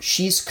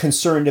 she's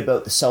concerned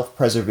about the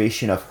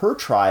self-preservation of her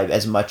tribe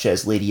as much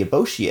as Lady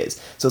Eboshi is.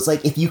 So it's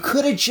like, if you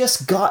could have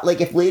just got, like,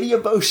 if Lady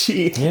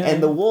Eboshi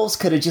and the wolves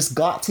could have just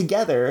got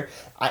together,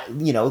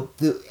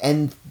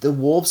 the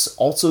wolves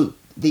also,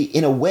 they,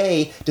 in a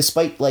way,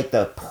 despite, like,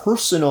 the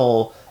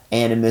personal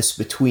animus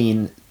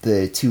between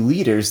the two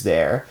leaders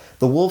there,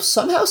 the wolves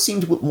somehow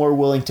seemed more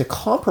willing to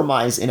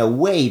compromise in a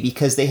way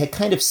because they had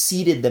kind of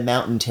ceded the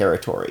mountain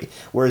territory,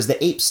 whereas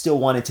the apes still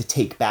wanted to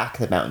take back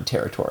the mountain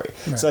territory.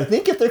 Right. So I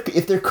think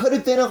if there could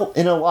have been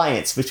an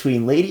alliance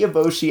between Lady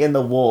Eboshi and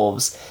the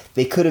wolves,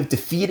 they could have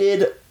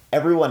defeated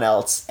everyone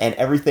else and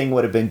everything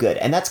would have been good.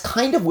 And that's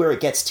kind of where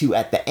it gets to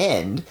at the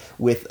end,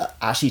 with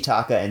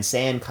Ashitaka and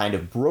Sand kind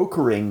of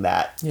brokering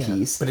that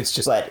piece.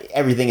 But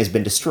everything has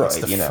been destroyed.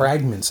 It's the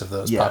fragments of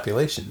those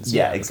populations.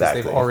 Yeah,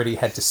 exactly. They've already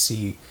had to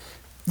see.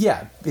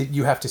 Yeah,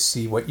 you have to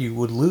see what you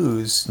would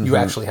lose. You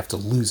actually have to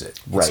lose it.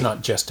 It's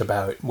not just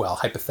about, well,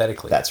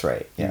 hypothetically. That's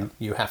right. Yeah,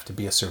 you have to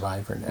be a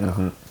survivor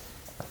now.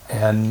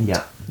 And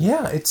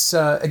it's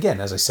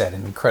again, as I said,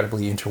 an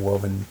incredibly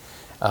interwoven,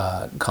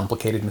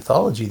 complicated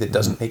mythology that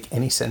doesn't make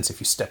any sense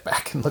if you step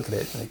back and look at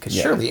it. Because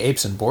surely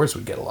apes and boars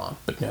would get along,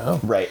 but no.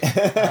 Right.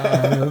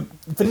 But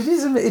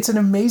it's an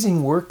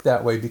amazing work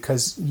that way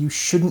because you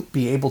shouldn't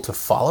be able to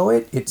follow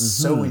it. It's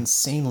so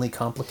insanely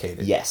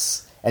complicated.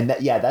 Yes. And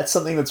that's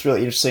something that's really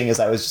interesting. Is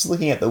I was just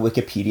looking at the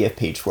Wikipedia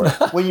page for it.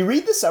 When you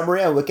read the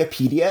summary on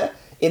Wikipedia,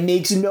 it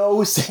makes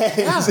no sense.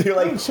 Yeah, you're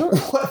like,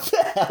 what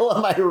the hell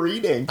am I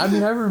reading? I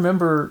mean, I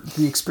remember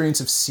the experience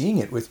of seeing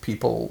it with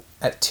people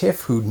at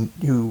TIFF who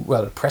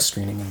a press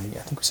screening, I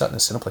think we saw it in the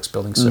Cineplex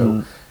building,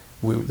 so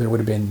there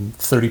would have been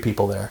 30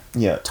 people there,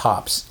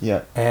 tops.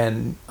 Yeah.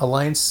 And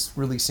Alliance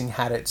Releasing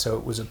had it, so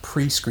it was a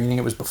pre-screening.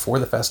 It was before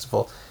the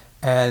festival,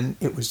 and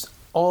it was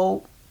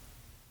all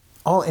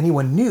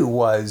anyone knew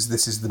was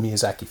this is the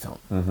Miyazaki film,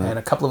 and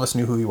a couple of us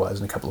knew who he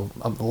was, and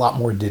a lot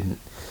more didn't.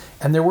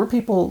 And there were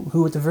people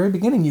who, at the very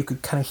beginning, you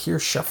could kind of hear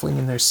shuffling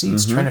in their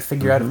seats, trying to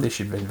figure out if they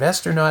should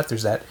invest or not.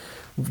 There's that.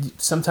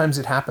 Sometimes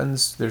it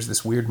happens. There's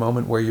this weird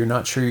moment where you're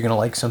not sure you're going to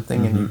like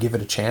something, and you give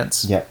it a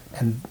chance. Yeah.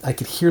 And I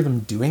could hear them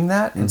doing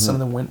that, and some of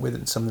them went with it,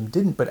 and some of them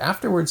didn't. But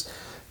afterwards,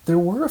 there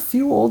were a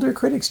few older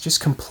critics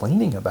just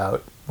complaining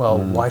about, well,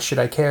 why should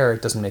I care?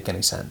 It doesn't make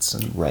any sense.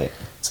 And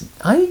it's like,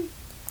 I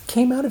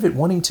came out of it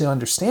wanting to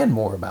understand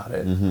more about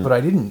it, but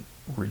I didn't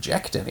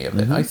reject any of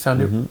it. I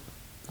found it.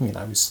 I mean,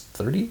 I was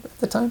 30 at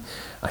the time.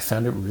 I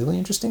found it really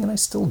interesting, and I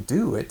still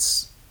do.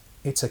 It's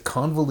a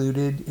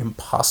convoluted,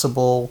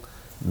 impossible,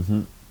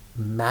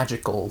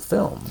 magical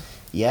film.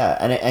 Yeah,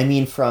 and I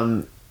mean,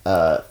 from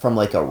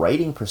like a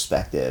writing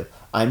perspective,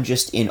 I'm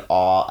just in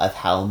awe of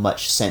how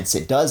much sense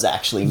it does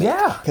actually make.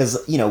 Yeah,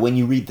 because when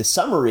you read the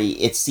summary,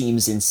 it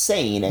seems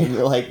insane, and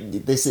you're like,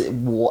 this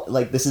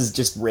is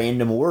just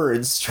random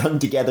words strung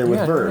together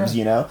with verbs,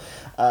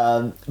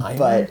 I'm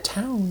in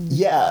town.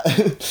 Yeah,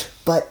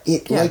 but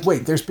it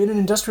wait, there's been an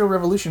industrial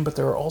revolution, but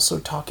there are also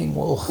talking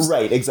wolves.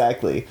 Right,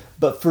 exactly.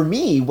 But for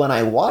me, when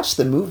I watch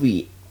the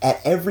movie,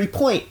 at every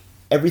point,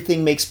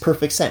 everything makes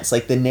perfect sense.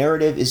 Like, the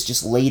narrative is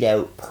just laid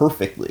out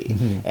perfectly,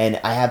 and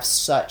I have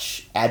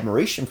such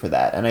admiration for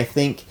that. And I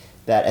think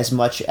that as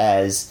much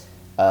as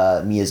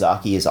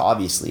Miyazaki is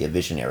obviously a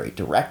visionary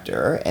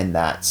director,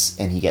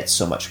 and he gets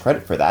so much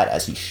credit for that,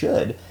 as he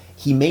should,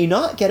 he may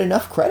not get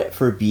enough credit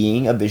for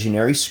being a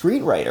visionary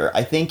screenwriter.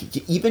 I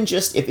think even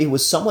just if it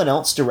was someone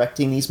else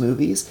directing these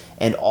movies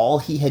and all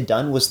he had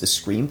done was the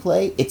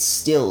screenplay, it's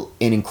still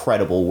an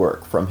incredible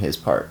work from his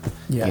part.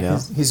 Yeah,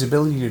 his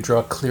ability to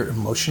draw clear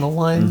emotional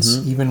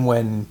lines, even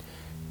when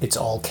it's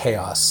all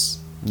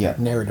chaos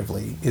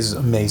narratively, is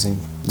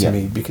amazing to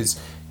me, because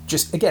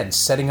just, again,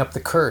 setting up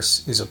the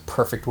curse is a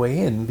perfect way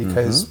in,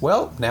 because,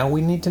 well, now we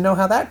need to know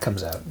how that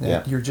comes out.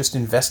 Yeah. You're just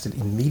invested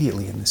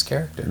immediately in this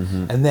character.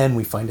 And then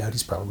we find out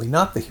he's probably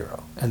not the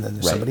hero. And then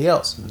there's somebody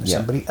else, and there's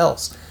somebody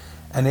else.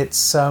 And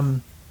it's,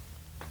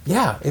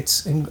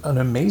 it's an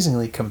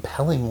amazingly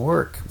compelling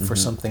work for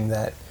something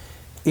that,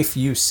 if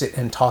you sit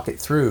and talk it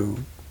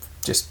through,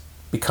 just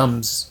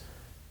becomes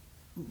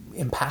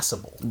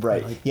impassable.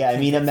 Right. I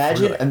mean,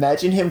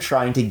 imagine him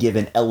trying to give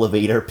an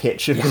elevator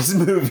pitch of his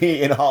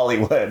movie in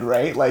Hollywood,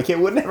 right? Like, it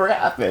would never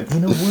happen.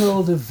 In a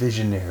world of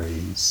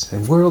visionaries, a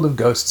world of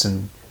ghosts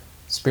and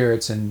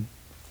spirits and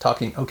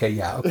talking,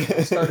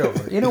 start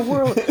over. In a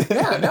world,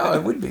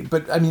 it would be.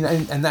 But I mean,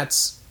 and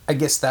I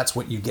guess that's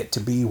what you get to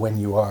be when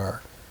you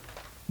are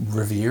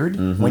revered,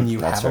 when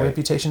you have a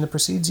reputation that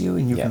precedes you,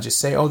 and you can just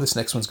say, oh, this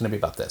next one's going to be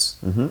about this.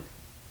 I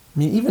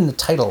mean, even the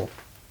title,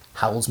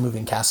 Howl's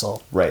Moving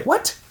Castle. Right.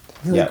 What?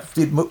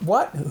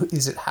 What?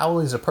 Is it Howl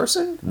is a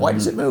person? Why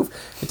does it move?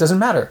 It doesn't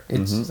matter.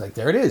 It's like,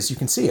 there it is. You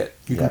can see it.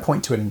 You can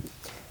point to it, and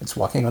it's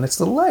walking on its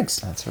little legs.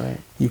 That's right.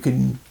 You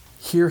can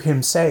hear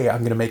him say,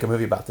 I'm going to make a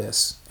movie about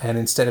this. And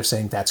instead of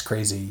saying, that's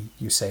crazy,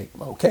 you say,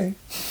 okay,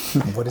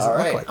 what does it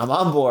look like? I'm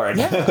on board.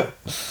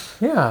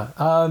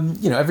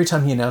 Every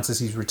time he announces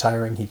he's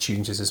retiring, he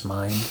changes his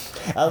mind.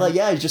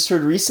 I just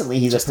heard recently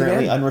he's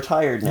apparently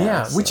unretired now.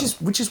 Yeah, so.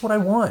 which is what I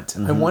want.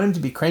 I want him to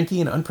be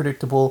cranky and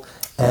unpredictable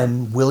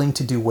and willing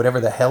to do whatever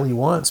the hell he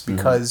wants,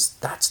 because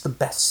that's the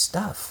best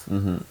stuff.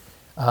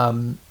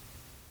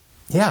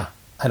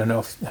 I don't know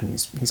if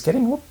he's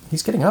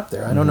getting up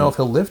there. I don't know if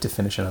he'll live to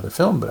finish another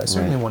film, but I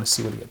certainly want to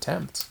see what he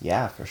attempts.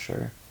 Yeah, for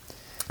sure.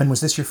 And was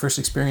this your first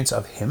experience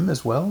of him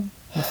as well?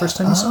 The first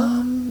time you saw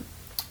him?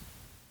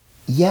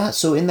 Yeah,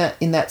 so in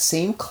that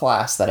same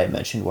class that I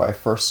mentioned where I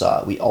first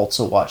saw it, we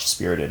also watched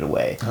Spirited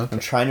Away. Okay. I'm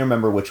trying to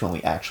remember which one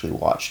we actually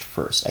watched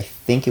first. I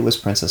think it was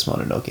Princess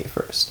Mononoke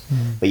first.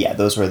 But yeah,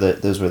 those were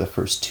the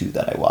first two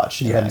that I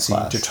watched. You in hadn't that seen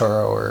class.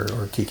 Totoro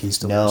or Kiki's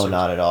Delivery No, Service?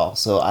 not at all.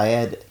 So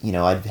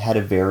I've had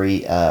a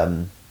very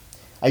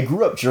I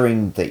grew up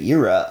during the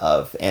era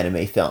of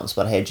anime films,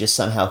 but I had just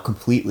somehow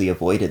completely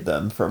avoided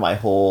them for my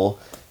whole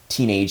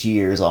teenage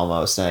years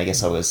almost, and I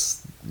guess I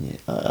was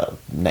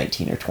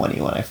 19 or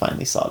 20 when I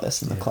finally saw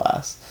this in the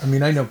class. I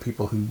mean, I know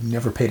people who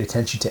never paid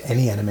attention to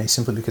any anime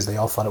simply because they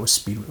all thought it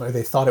was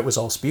they thought it was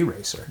all Speed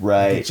Racer.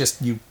 Right. It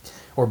just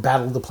or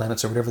Battle of the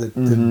Planets or whatever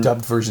the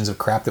dubbed versions of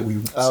crap that we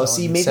saw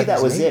See, in the maybe that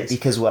 70s was and it, 80s.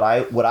 because what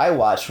I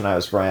watched when I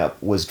was growing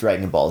up was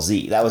Dragon Ball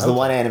Z. That was the Okay.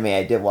 one anime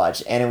I did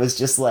watch, and it was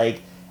just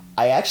like,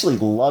 I actually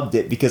loved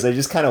it because I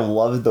just kind of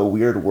loved the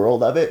weird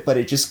world of it, but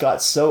it just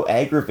got so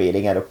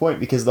aggravating at a point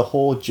because the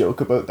whole joke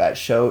about that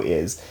show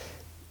is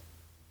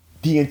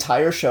the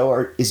entire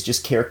show is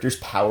just characters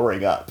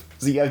powering up.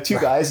 So you have two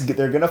guys,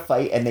 they're gonna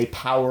fight, and they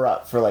power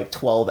up for like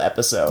 12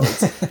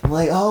 episodes. I'm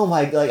like, oh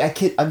my,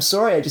 I'm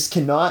sorry, I just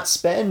cannot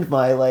spend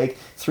my like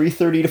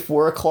 3:30 to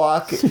 4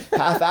 o'clock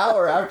half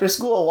hour after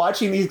school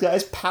watching these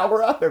guys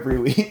power up every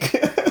week.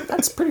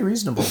 That's pretty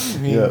reasonable. I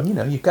mean,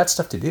 Yeah. you've got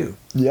stuff to do.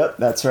 Yep,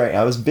 that's right.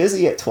 I was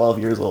busy at 12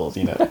 years old,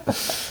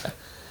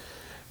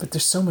 But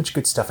there's so much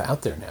good stuff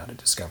out there now to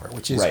discover,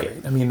 which is Right.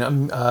 great. I mean,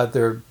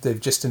 they've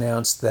just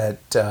announced that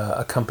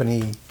a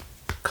company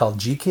called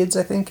G Kids,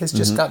 I think, has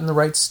just gotten the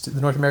rights,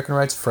 the North American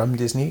rights from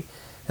Disney,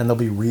 and they'll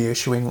be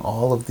reissuing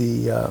all of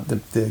the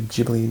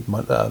Ghibli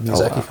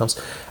Miyazaki wow. films.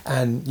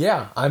 And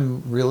yeah,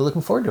 I'm really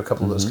looking forward to a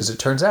couple of those because it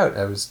turns out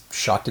I was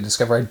shocked to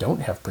discover I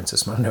don't have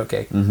Princess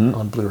Mononoke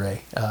on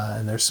Blu-ray,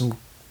 and there's some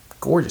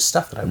gorgeous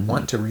stuff that I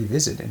want to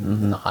revisit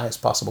in the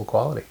highest possible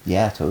quality.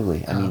 Yeah,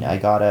 totally. I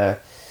mean,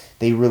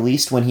 they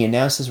released, when he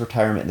announced his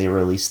retirement, they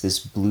released this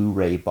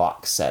Blu-ray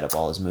box set of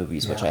all his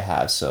movies, which Yeah. I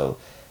have, so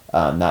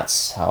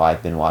that's how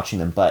I've been watching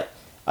them. But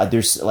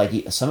there's like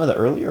some of the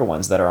earlier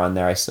ones that are on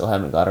there I still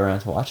haven't got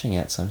around to watching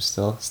yet, so I'm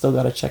still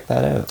got to check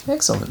that out.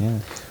 Excellent. Yeah.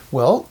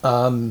 Well,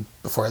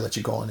 before I let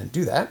you go on and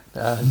do that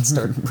and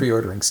start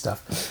pre-ordering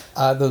stuff,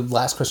 the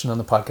last question on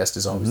the podcast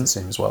is always the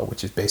same as well,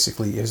 which is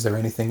basically, is there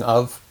anything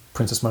of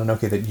Princess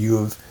Mononoke that you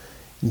have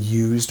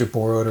used or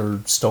borrowed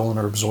or stolen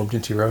or absorbed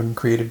into your own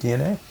creative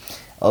DNA?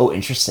 Oh,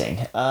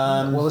 interesting.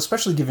 Well,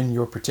 especially given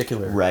your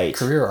particular Right.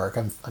 career arc,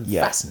 I'm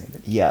Yeah.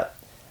 fascinated. Yeah.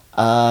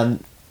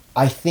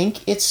 I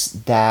think it's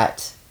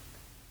that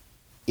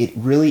it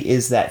really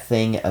is that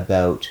thing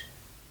about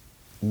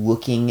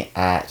looking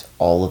at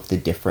all of the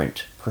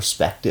different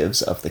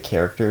perspectives of the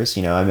characters.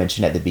 I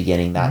mentioned at the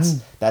beginning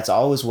that's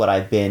always what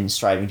I've been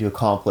striving to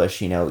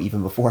accomplish,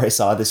 even before I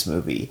saw this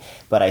movie.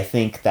 But I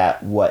think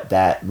that what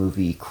that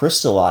movie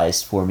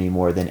crystallized for me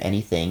more than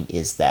anything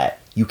is that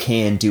you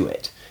can do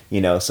it.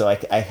 So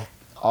I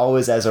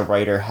always, as a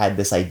writer, had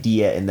this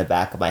idea in the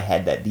back of my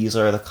head that these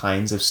are the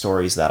kinds of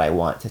stories that I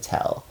want to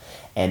tell.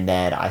 And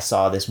then I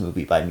saw this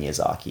movie by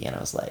Miyazaki, and I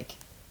was like,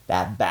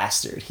 that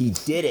bastard, he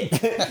did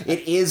it.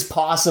 It is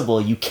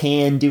possible. You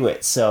can do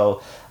it.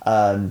 So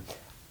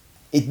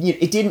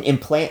it didn't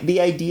implant the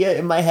idea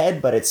in my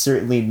head, but it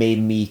certainly made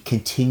me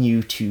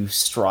continue to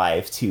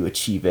strive to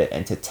achieve it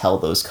and to tell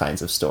those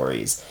kinds of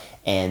stories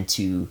and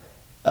to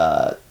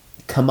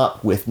come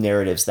up with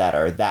narratives that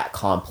are that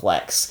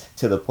complex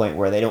to the point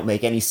where they don't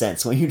make any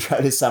sense when you try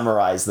to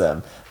summarize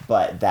them,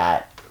 but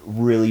that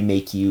really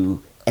make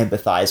you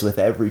empathize with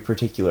every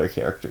particular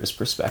character's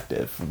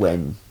perspective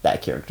when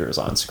that character is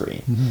on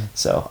screen.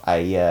 So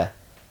I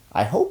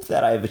hope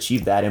that I've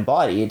achieved that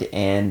embodied,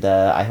 and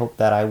I hope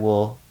that I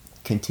will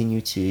continue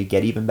to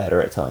get even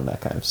better at telling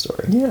that kind of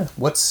story. Yeah.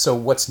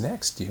 What's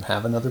next? Do you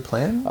have another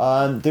plan?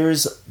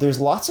 There's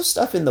lots of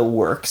stuff in the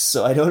works,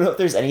 so I don't know if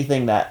there's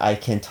anything that I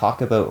can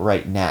talk about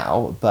right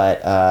now,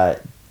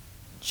 but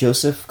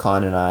Joseph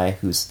Kahn and I,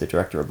 who's the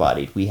director of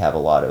Bodied, we have a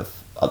lot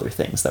of other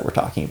things that we're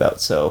talking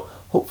about, so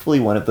hopefully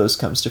one of those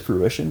comes to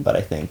fruition, but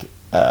I think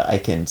I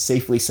can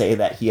safely say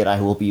that he and I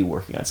will be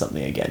working on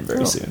something again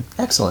very soon.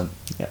 Excellent.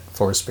 Yeah.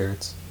 Forest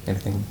spirits.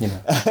 Anything,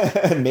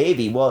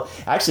 Maybe. Well,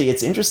 actually,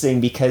 it's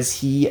interesting because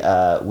he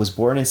was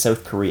born in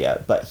South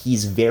Korea, but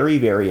he's very,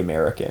 very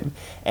American.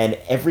 And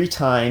every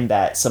time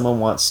that someone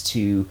wants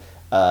to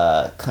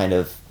kind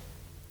of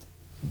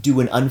do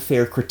an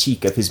unfair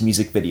critique of his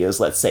music videos,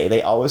 let's say,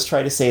 they always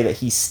try to say that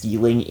he's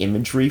stealing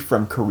imagery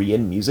from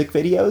Korean music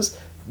videos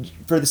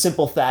for the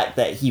simple fact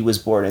that he was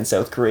born in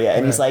South Korea.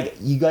 And he's like,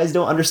 you guys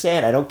don't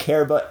understand. I don't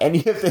care about any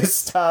of this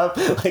stuff.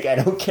 Like, I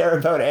don't care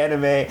about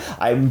anime.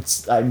 I'm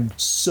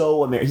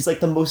so American. He's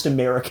like the most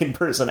American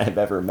person I've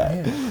ever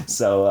met. Yeah.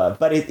 So,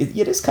 but it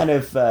is kind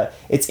of,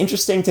 it's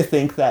interesting to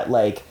think that,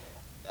 like,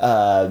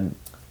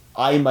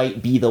 I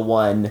might be the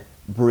one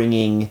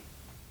bringing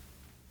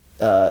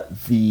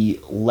the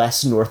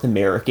less North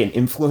American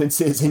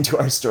influences into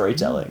our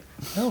storytelling.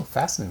 Oh,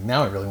 fascinating.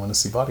 Now I really want to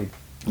see Bodied.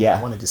 Yeah.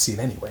 I wanted to see it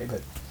anyway,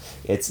 but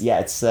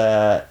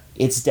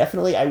It's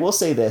definitely, I will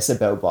say this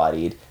about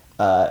Bodied,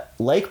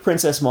 like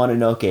Princess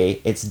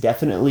Mononoke, it's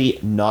definitely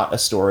not a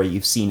story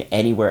you've seen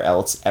anywhere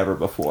else ever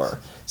before.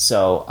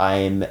 So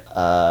I'm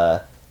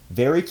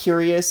very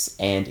curious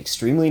and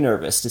extremely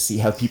nervous to see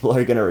how people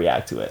are going to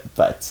react to it.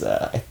 But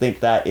I think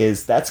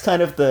that's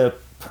kind of the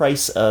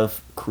price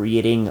of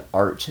creating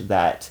art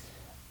that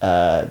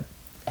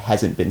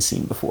hasn't been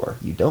seen before.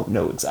 You don't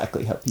know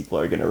exactly how people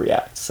are going to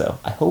react. So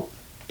I hope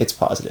it's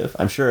positive.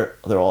 I'm sure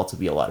there'll also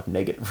be a lot of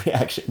negative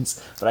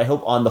reactions, but I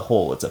hope on the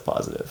whole it's a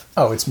positive.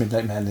 Oh, it's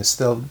Midnight Madness.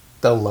 They'll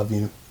love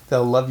you.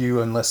 They'll love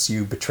you unless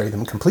you betray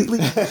them completely,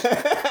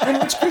 in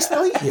which case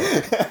they'll eat you.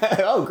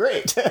 Oh,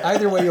 great.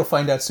 Either way, you'll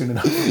find out soon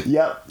enough.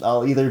 Yep,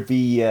 I'll either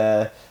be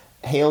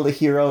hailed a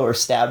hero or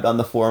stabbed on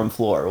the forum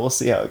floor. We'll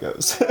see how it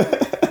goes.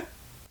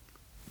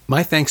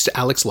 My thanks to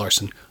Alex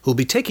Larson, who will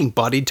be taking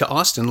Bodied to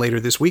Austin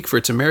later this week for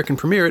its American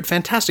premiere at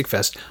Fantastic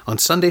Fest on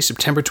Sunday,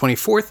 September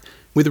 24th,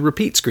 with a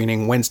repeat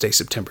screening Wednesday,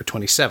 September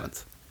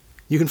 27th.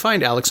 You can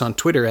find Alex on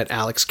Twitter at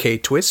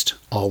AlexKTwist,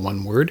 all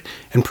one word,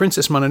 and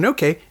Princess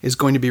Mononoke is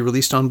going to be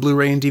released on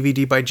Blu-ray and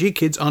DVD by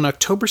GKIDS on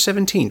October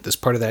 17th as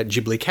part of that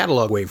Ghibli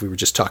catalog wave we were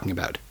just talking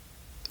about.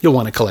 You'll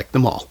want to collect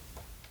them all.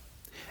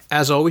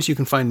 As always, you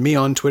can find me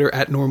on Twitter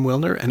at Norm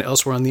Wilner and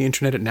elsewhere on the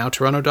internet at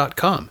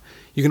nowtoronto.com.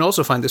 You can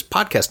also find this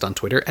podcast on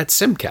Twitter at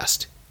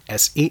Semcast,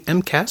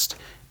 S-E-M-Cast,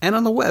 and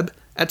on the web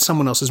at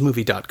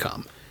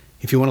someoneelsesmovie.com.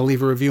 If you want to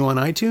leave a review on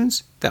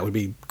iTunes, that would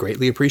be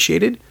greatly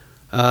appreciated.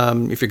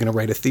 If you're going to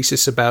write a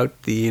thesis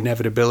about the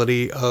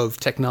inevitability of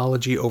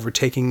technology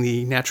overtaking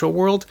the natural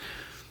world,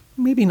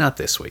 maybe not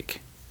this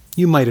week.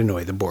 You might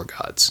annoy the Borg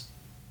gods.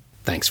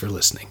 Thanks for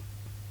listening.